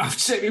 I think I might have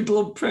to take my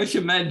blood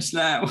pressure meds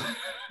now.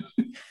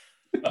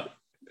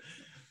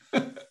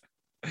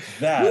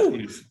 That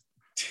is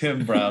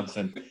Tim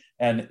Brownson.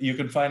 And you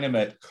can find him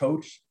at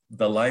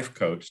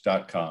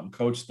coachthelifecoach.com,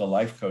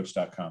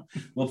 coachthelifecoach.com.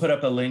 We'll put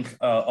up a link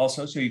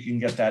also so you can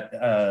get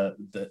that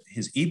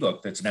his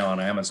ebook that's now on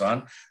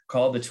Amazon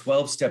called The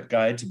 12-Step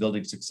Guide to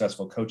Building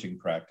Successful Coaching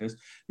Practice.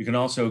 You can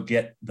also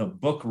get the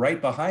book right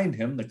behind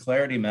him, The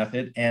Clarity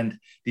Method. And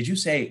did you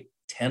say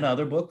 10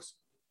 other books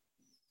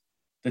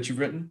that you've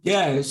written?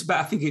 Yeah,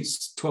 I think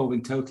it's 12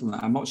 in total.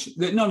 I'm not sure.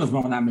 None of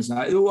them are on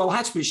Amazon. Well,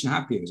 Hatchfish and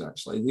Happy is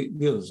actually.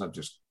 The others I've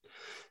just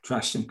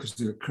trashed them because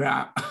they're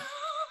crap.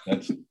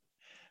 It's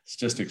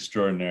just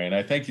extraordinary. And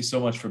I thank you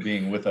so much for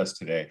being with us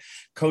today.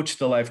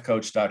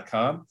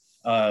 CoachTheLifeCoach.com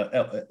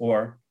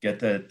or get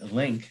the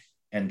link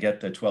and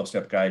get the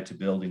 12-step guide to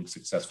building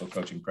successful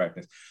coaching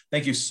practice.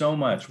 Thank you so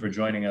much for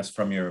joining us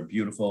from your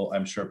beautiful,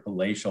 I'm sure,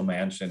 palatial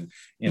mansion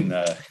in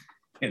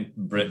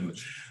Britain,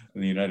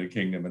 in the United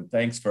Kingdom. And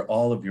thanks for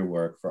all of your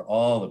work for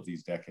all of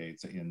these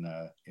decades in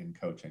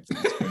coaching.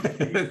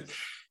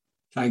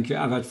 Thank you.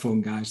 I've had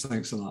fun, guys.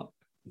 Thanks a lot.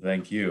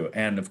 Thank you.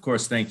 And of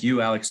course, thank you,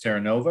 Alex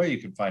Terranova. You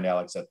can find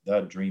Alex at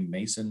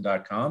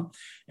thedreammason.com.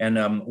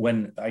 And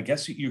when I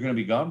guess you're going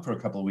to be gone for a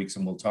couple of weeks,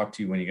 and we'll talk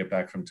to you when you get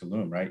back from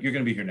Tulum, right? You're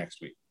going to be here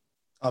next week.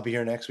 I'll be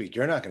here next week.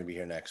 You're not going to be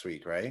here next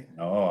week, right?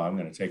 No, I'm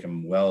going to take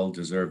a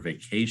well-deserved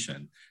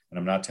vacation. And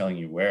I'm not telling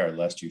you where,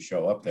 lest you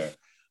show up there.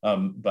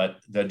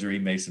 But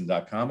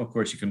thedreammason.com. Of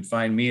course, you can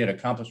find me at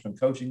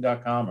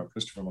accomplishmentcoaching.com or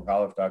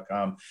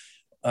christophermcauliffe.com.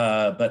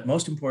 But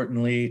most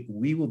importantly,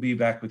 we will be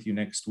back with you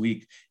next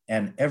week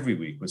and every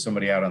week with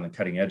somebody out on the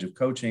cutting edge of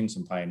coaching,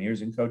 some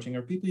pioneers in coaching,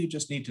 or people you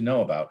just need to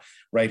know about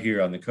right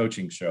here on the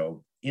Coaching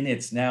Show in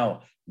its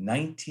now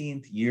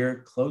 19th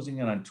year, closing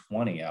in on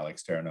 20,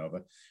 Alex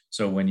Terranova.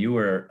 So when you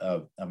were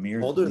a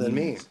mere older than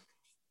me,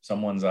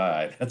 someone's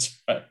eye.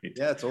 That's right.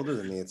 Yeah, it's older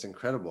than me. It's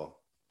incredible.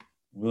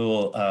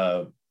 We'll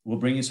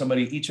bring you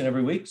somebody each and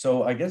every week.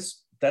 So I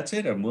guess that's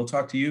it. And we'll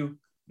talk to you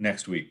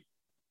next week.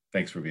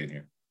 Thanks for being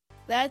here.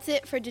 That's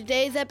it for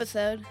today's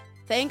episode.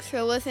 Thanks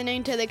for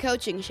listening to The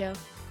Coaching Show.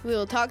 We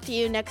will talk to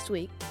you next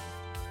week.